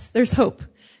 Yes, there's hope.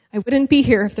 I wouldn't be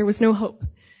here if there was no hope.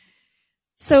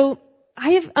 So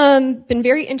I have been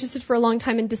very interested for a long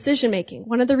time in decision making.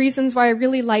 One of the reasons why I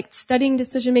really liked studying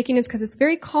decision making is because it's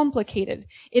very complicated.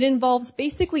 It involves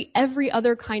basically every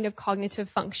other kind of cognitive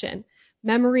function.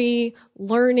 Memory,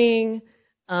 learning,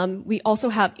 we also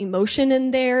have emotion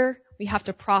in there. We have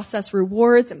to process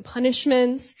rewards and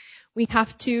punishments. We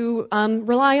have to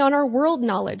rely on our world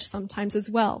knowledge sometimes as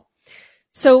well.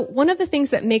 So one of the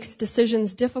things that makes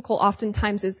decisions difficult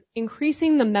oftentimes is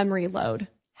increasing the memory load.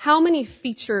 How many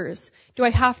features do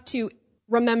I have to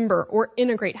remember or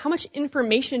integrate? How much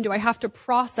information do I have to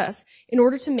process in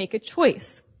order to make a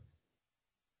choice?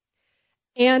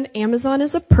 And Amazon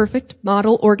is a perfect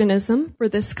model organism for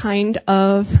this kind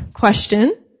of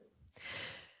question.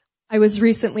 I was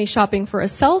recently shopping for a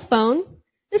cell phone.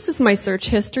 This is my search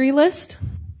history list.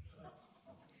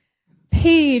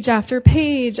 Page after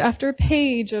page after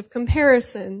page of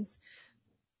comparisons.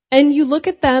 And you look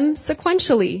at them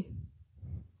sequentially.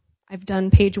 I've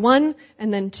done page 1,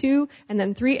 and then 2, and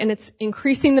then 3, and it's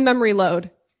increasing the memory load.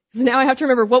 So now I have to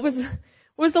remember, what was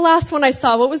the last one I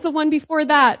saw? What was the one before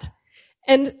that?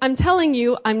 And I'm telling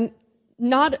you, I'm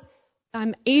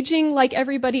aging like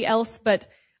everybody else, but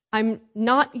I'm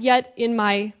not yet in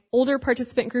my older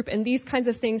participant group, and these kinds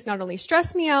of things not only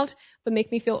stress me out, but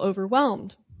make me feel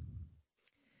overwhelmed.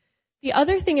 The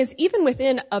other thing is, even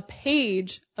within a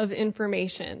page of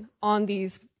information on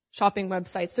these shopping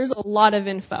websites, there's a lot of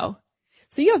info.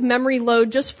 So you have memory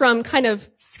load just from kind of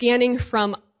scanning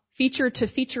from feature to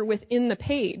feature within the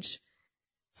page.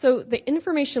 So the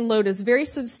information load is very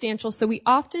substantial, so we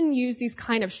often use these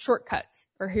kind of shortcuts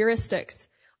or heuristics.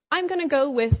 I'm going to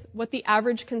go with what the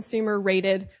average consumer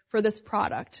rated for this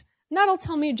product. And that'll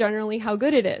tell me generally how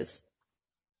good it is.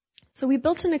 So we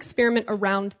built an experiment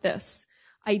around this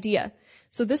idea.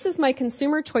 So this is my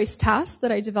consumer choice task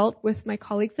that I developed with my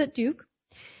colleagues at Duke.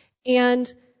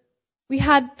 And we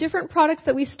had different products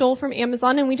that we stole from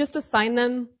Amazon, and we just assigned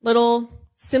them little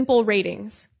simple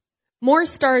ratings. More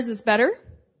stars is better,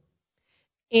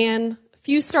 and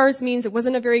few stars means it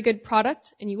wasn't a very good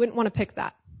product, and you wouldn't want to pick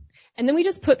that. And then we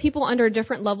just put people under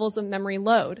different levels of memory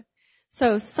load.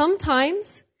 So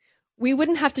sometimes we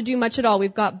wouldn't have to do much at all.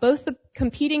 We've got both the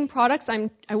competing products.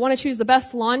 I want to choose the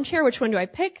best lawn chair. Which one do I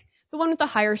pick? The one with the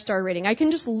higher star rating. I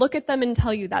can just look at them and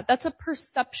tell you that. That's a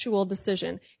perceptual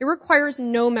decision. It requires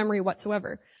no memory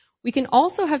whatsoever. We can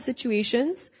also have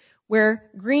situations where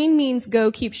green means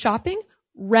go, keep shopping.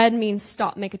 Red means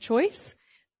stop, make a choice.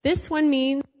 This one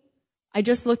means I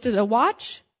just looked at a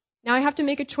watch. Now I have to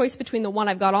make a choice between the one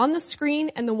I've got on the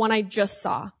screen and the one I just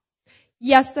saw.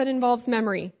 Yes, that involves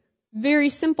memory. Very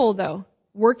simple though.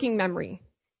 Working memory.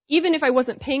 Even if I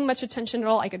wasn't paying much attention at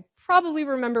all, I could probably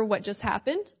remember what just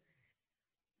happened.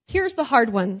 Here's the hard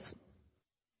ones.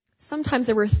 Sometimes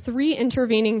there were 3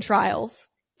 intervening trials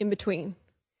in between.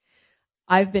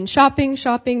 I've been shopping,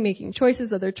 making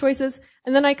choices, other choices,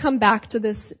 and then I come back to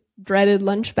this dreaded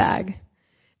lunch bag.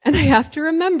 And I have to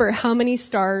remember how many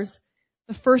stars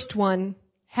the first one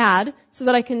had so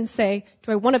that I can say,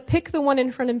 do I want to pick the one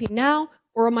in front of me now,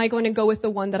 or am I going to go with the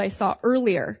one that I saw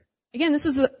earlier? Again, this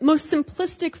is the most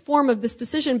simplistic form of this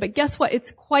decision, but guess what?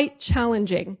 It's quite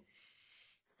challenging.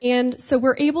 And so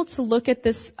we're able to look at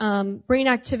this brain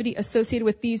activity associated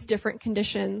with these different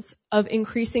conditions of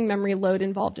increasing memory load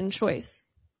involved in choice.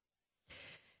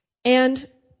 And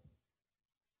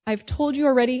I've told you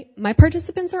already, my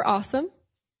participants are awesome,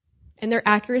 and their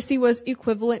accuracy was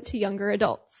equivalent to younger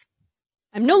adults.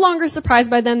 I'm no longer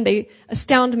surprised by them. They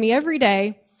astound me every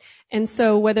day. And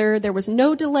so whether there was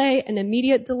no delay, an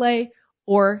immediate delay,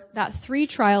 or that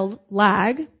 3-trial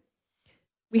lag,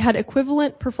 we had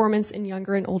equivalent performance in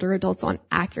younger and older adults on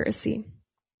accuracy.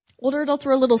 Older adults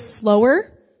were a little slower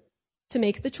to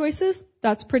make the choices.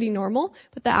 That's pretty normal,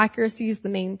 but the accuracy is the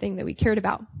main thing that we cared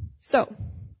about. So,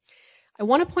 I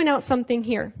want to point out something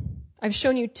here. I've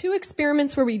shown you 2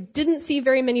 experiments where we didn't see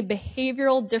very many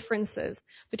behavioral differences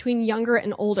between younger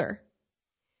and older.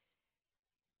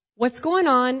 What's going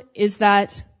on is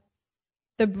that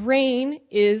the brain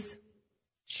is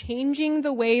changing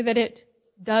the way that it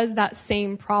does that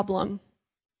same problem.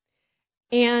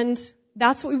 And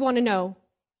that's what we want to know.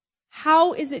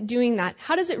 How is it doing that?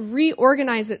 How does it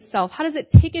reorganize itself? How does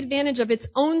it take advantage of its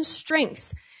own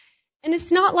strengths? And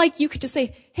it's not like you could just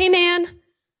say, hey man,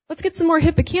 let's get some more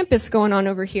hippocampus going on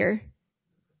over here.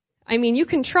 I mean, you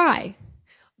can try.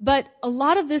 But a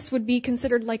lot of this would be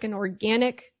considered like an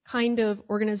organic kind of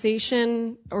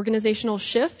organizational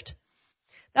shift.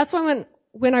 That's why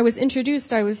when I was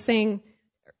introduced, I was saying,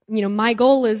 my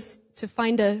goal is to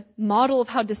find a model of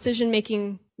how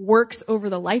decision-making works over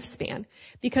the lifespan.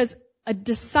 Because a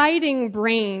deciding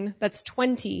brain that's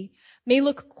 20 may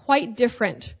look quite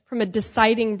different from a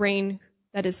deciding brain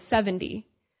that is 70.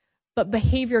 But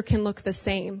behavior can look the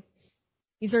same.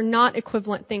 These are not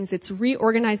equivalent things. It's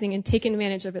reorganizing and taking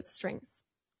advantage of its strengths.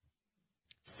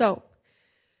 So,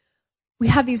 we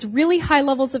have these really high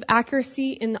levels of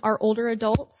accuracy in our older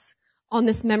adults on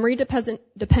this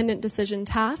memory-dependent decision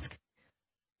task.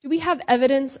 Do we have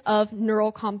evidence of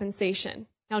neural compensation?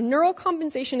 Now, neural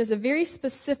compensation is a very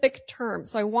specific term,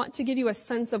 so I want to give you a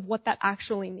sense of what that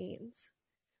actually means.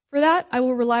 For that, I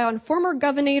will rely on former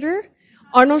Governor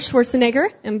Arnold Schwarzenegger.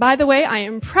 And by the way, I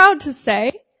am proud to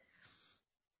say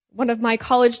one of my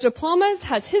college diplomas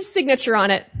has his signature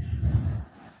on it.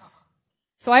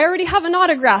 So I already have an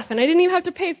autograph, and I didn't even have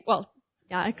to pay. Well,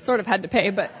 yeah, I sort of had to pay,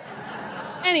 but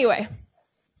anyway.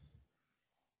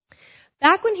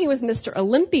 Back when he was Mr.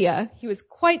 Olympia, he was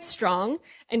quite strong,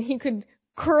 and he could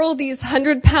curl these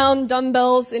 100-pound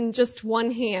dumbbells in just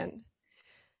one hand.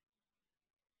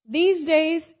 These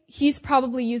days, he's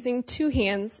probably using 2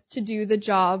 hands to do the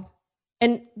job.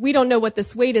 And we don't know what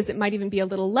this weight is. It might even be a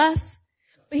little less.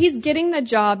 But he's getting the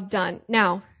job done.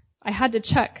 Now, I had to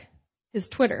check his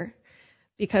Twitter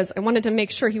because I wanted to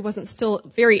make sure he wasn't still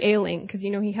very ailing because,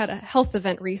 he had a health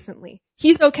event recently.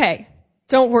 He's okay.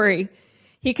 Don't worry.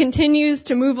 He continues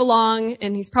to move along,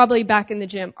 and he's probably back in the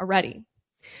gym already.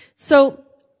 So,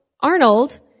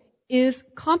 Arnold is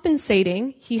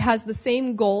compensating. He has the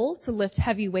same goal to lift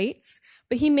heavy weights,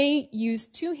 but he may use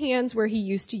 2 hands where he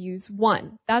used to use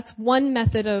 1. That's one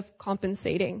method of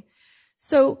compensating.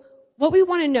 So what we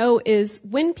want to know is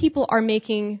when people are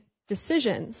making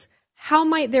decisions, how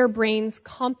might their brains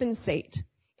compensate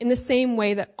in the same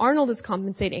way that Arnold is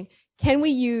compensating? Can we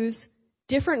use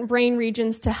different brain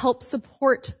regions to help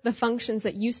support the functions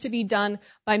that used to be done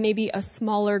by maybe a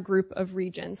smaller group of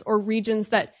regions or regions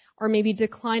that are maybe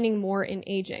declining more in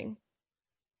aging?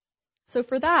 So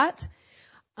for that,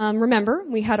 remember,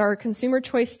 we had our consumer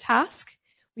choice task.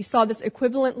 We saw this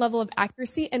equivalent level of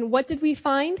accuracy. And what did we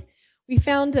find? We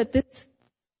found that this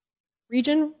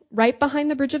region right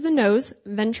behind the bridge of the nose,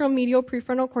 ventral, medial,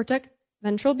 prefrontal cortex,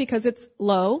 ventral because it's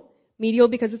low, medial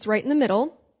because it's right in the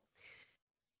middle.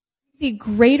 We see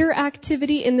greater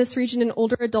activity in this region in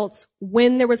older adults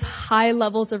when there was high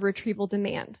levels of retrieval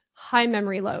demand, high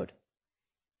memory load.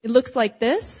 It looks like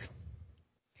this.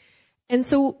 And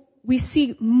so we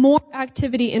see more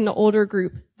activity in the older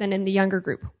group than in the younger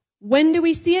group. When do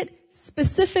we see it?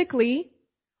 Specifically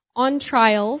on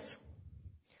trials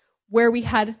where we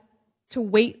had to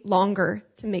wait longer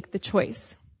to make the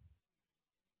choice.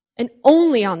 And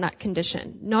only on that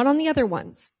condition, not on the other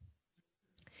ones.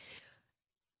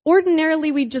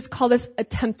 Ordinarily, we just call this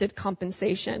attempted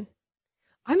compensation.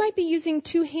 I might be using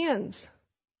 2 hands,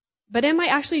 but am I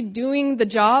actually doing the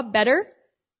job better?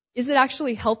 Is it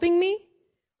actually helping me?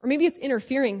 Or maybe it's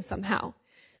interfering somehow.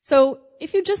 So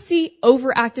if you just see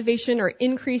overactivation or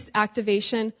increased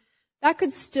activation, that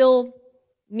could still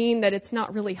mean that it's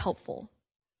not really helpful.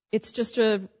 It's just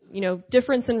a,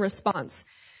 difference in response.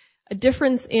 A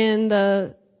difference in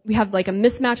we have like a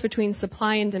mismatch between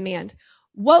supply and demand.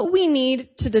 What we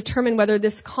need to determine whether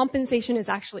this compensation is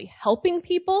actually helping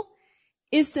people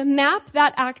is to map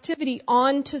that activity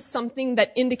onto something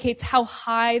that indicates how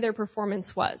high their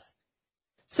performance was.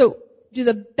 So, do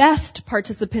the best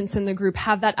participants in the group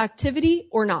have that activity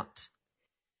or not?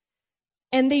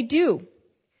 And they do.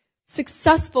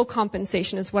 Successful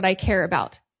compensation is what I care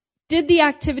about. Did the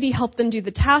activity help them do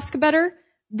the task better?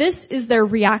 This is their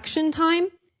reaction time.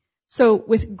 So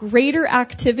with greater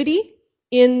activity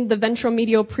in the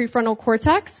ventromedial prefrontal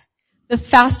cortex, the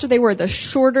faster they were, the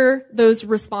shorter those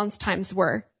response times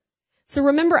were. So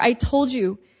remember, I told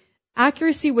you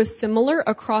accuracy was similar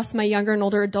across my younger and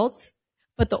older adults,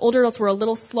 but the older adults were a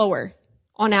little slower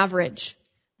on average.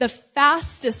 The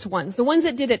fastest ones, the ones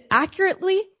that did it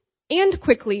accurately and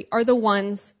quickly, are the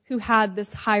ones who had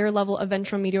this higher level of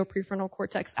ventromedial prefrontal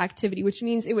cortex activity, which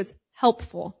means it was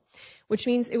helpful, which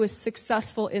means it was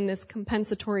successful in this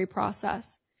compensatory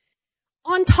process.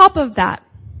 On top of that,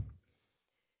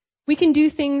 we can do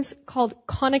things called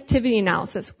connectivity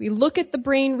analysis. We look at the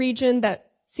brain region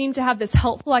that seem to have this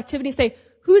helpful activity and say,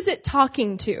 who's it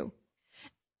talking to?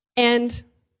 And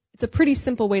it's a pretty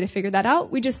simple way to figure that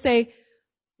out. We just say,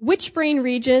 which brain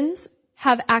regions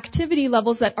have activity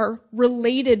levels that are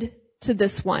related to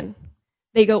this one?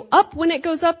 They go up when it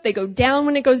goes up, they go down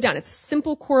when it goes down. It's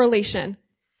simple correlation.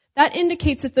 That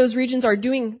indicates that those regions are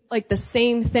doing like the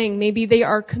same thing. Maybe they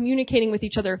are communicating with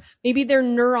each other. Maybe their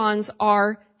neurons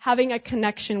are having a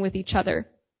connection with each other.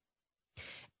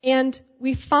 And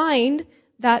we find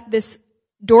that this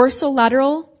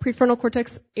dorsolateral prefrontal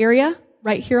cortex area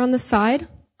right here on the side,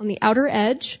 on the outer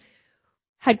edge,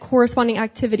 had corresponding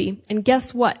activity. And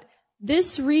guess what?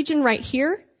 This region right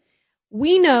here,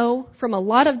 we know from a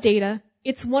lot of data,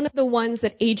 it's one of the ones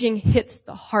that aging hits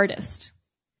the hardest.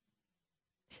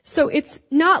 So it's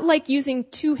not like using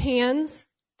two hands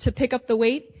to pick up the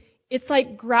weight. It's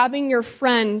like grabbing your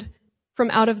friend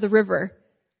from out of the river.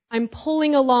 I'm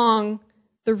pulling along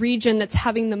the region that's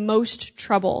having the most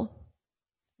trouble.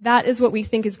 That is what we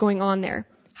think is going on there.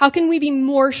 How can we be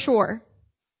more sure?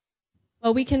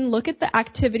 Well, we can look at the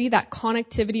activity, that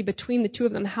connectivity between the two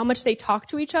of them, how much they talk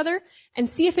to each other, and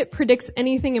see if it predicts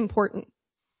anything important.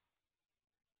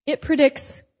 It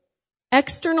predicts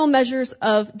external measures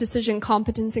of decision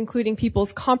competence, including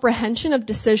people's comprehension of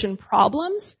decision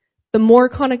problems. The more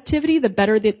connectivity, the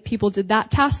better that people did that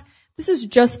task. This is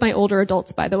just my older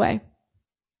adults, by the way.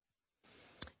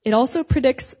 It also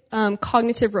predicts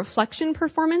cognitive reflection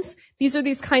performance. These are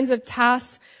these kinds of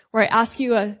tasks where I ask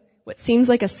you what seems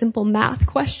like a simple math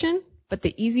question, but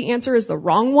the easy answer is the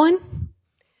wrong one.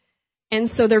 And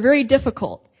so they're very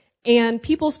difficult. And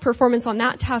people's performance on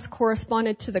that task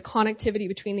corresponded to the connectivity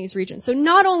between these regions. So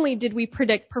not only did we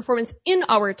predict performance in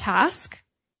our task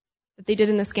that they did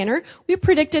in the scanner, we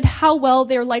predicted how well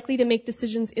they're likely to make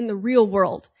decisions in the real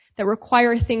world that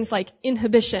require things like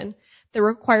inhibition, that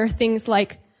require things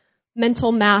like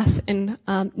mental math and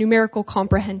numerical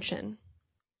comprehension.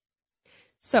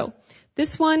 So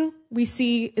this one we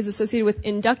see is associated with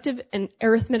inductive and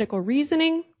arithmetical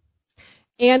reasoning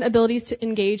and abilities to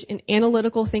engage in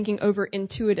analytical thinking over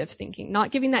intuitive thinking,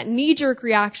 not giving that knee-jerk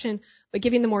reaction, but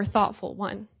giving the more thoughtful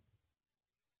one.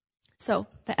 So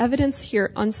the evidence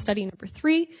here on study number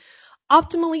 3,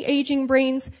 optimally aging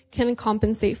brains can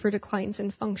compensate for declines in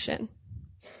function.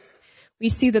 We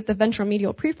see that the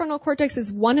ventromedial prefrontal cortex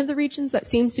is one of the regions that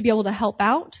seems to be able to help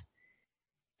out.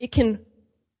 It can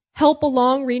help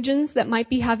along regions that might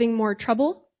be having more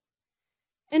trouble.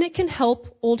 And it can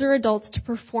help older adults to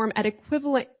perform at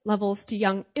equivalent levels to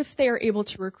young if they are able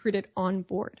to recruit it on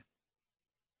board.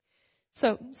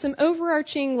 So, some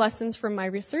overarching lessons from my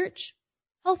research.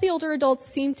 Healthy older adults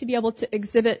seem to be able to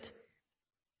exhibit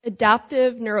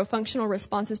adaptive neurofunctional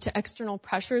responses to external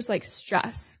pressures like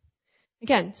stress.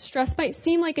 Again, stress might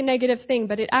seem like a negative thing,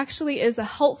 but it actually is a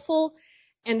helpful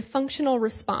and functional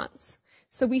response.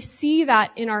 So we see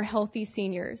that in our healthy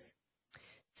seniors.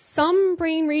 Some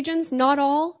brain regions, not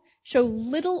all, show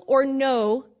little or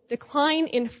no decline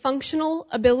in functional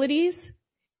abilities,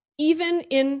 even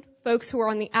in folks who are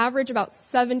on the average about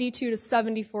 72 to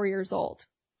 74 years old.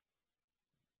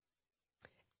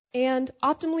 And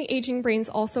optimally aging brains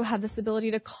also have this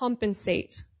ability to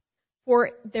compensate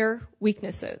for their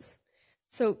weaknesses.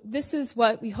 So this is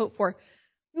what we hope for.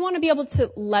 We want to be able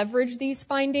to leverage these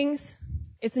findings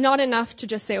It's not enough to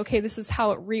just say, okay, this is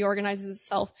how it reorganizes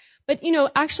itself. But,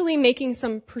 actually making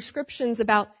some prescriptions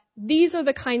about these are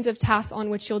the kinds of tasks on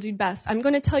which you'll do best. I'm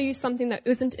going to tell you something that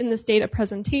isn't in this data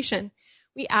presentation.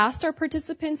 We asked our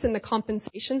participants in the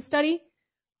compensation study,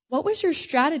 what was your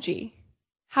strategy?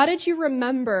 How did you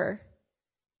remember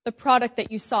the product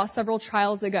that you saw several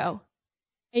trials ago?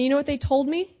 And you know what they told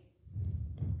me?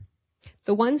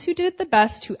 The ones who did it the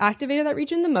best, who activated that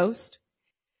region the most,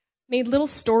 made little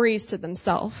stories to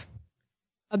themselves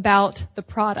about the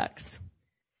products.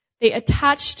 They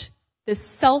attached this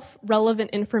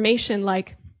self-relevant information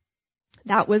like,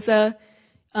 that was a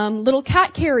little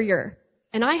cat carrier,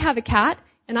 and I have a cat,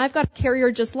 and I've got a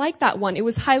carrier just like that one. It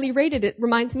was highly rated. It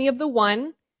reminds me of the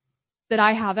one that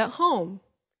I have at home.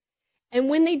 And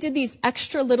when they did these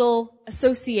extra little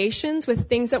associations with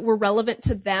things that were relevant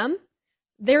to them,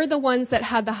 they're the ones that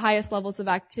had the highest levels of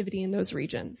activity in those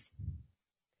regions.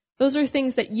 Those are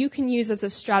things that you can use as a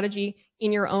strategy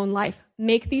in your own life.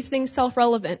 Make these things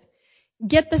self-relevant.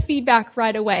 Get the feedback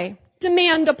right away.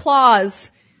 Demand applause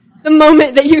the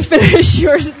moment that you finish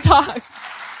your talk.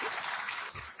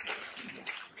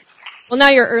 Well, now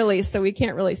you're early, so we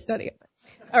can't really study it.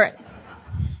 All right.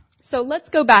 So let's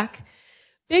go back.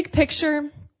 Big picture.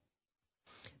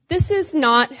 This is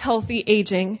not healthy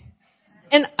aging.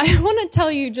 And I want to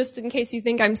tell you, just in case you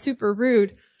think I'm super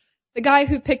rude, the guy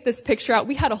who picked this picture out,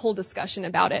 we had a whole discussion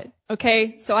about it,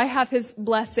 okay? So I have his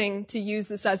blessing to use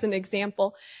this as an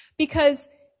example because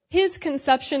his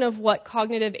conception of what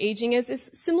cognitive aging is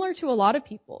similar to a lot of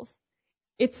people's.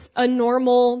 It's a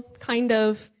normal kind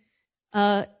of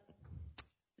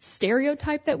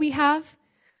stereotype that we have,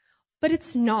 but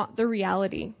it's not the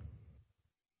reality.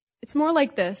 It's more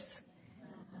like this.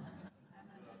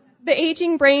 The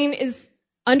aging brain is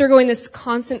undergoing this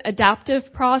constant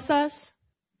adaptive process,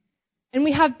 and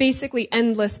we have basically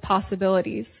endless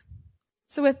possibilities.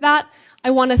 So with that,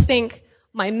 I want to thank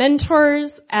my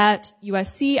mentors at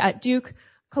USC, at Duke,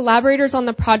 collaborators on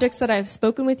the projects that I've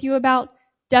spoken with you about.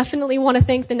 Definitely want to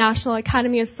thank the National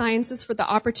Academy of Sciences for the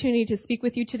opportunity to speak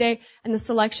with you today and the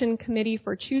selection committee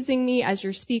for choosing me as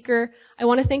your speaker. I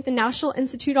want to thank the National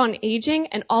Institute on Aging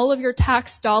and all of your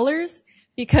tax dollars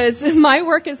because my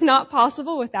work is not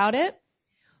possible without it.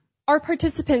 Our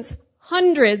participants,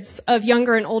 hundreds of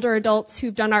younger and older adults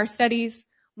who've done our studies,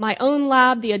 my own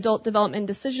lab, the Adult Development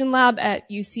Decision Lab at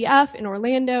UCF in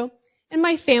Orlando, and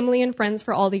my family and friends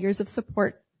for all the years of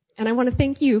support. And I want to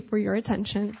thank you for your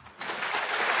attention.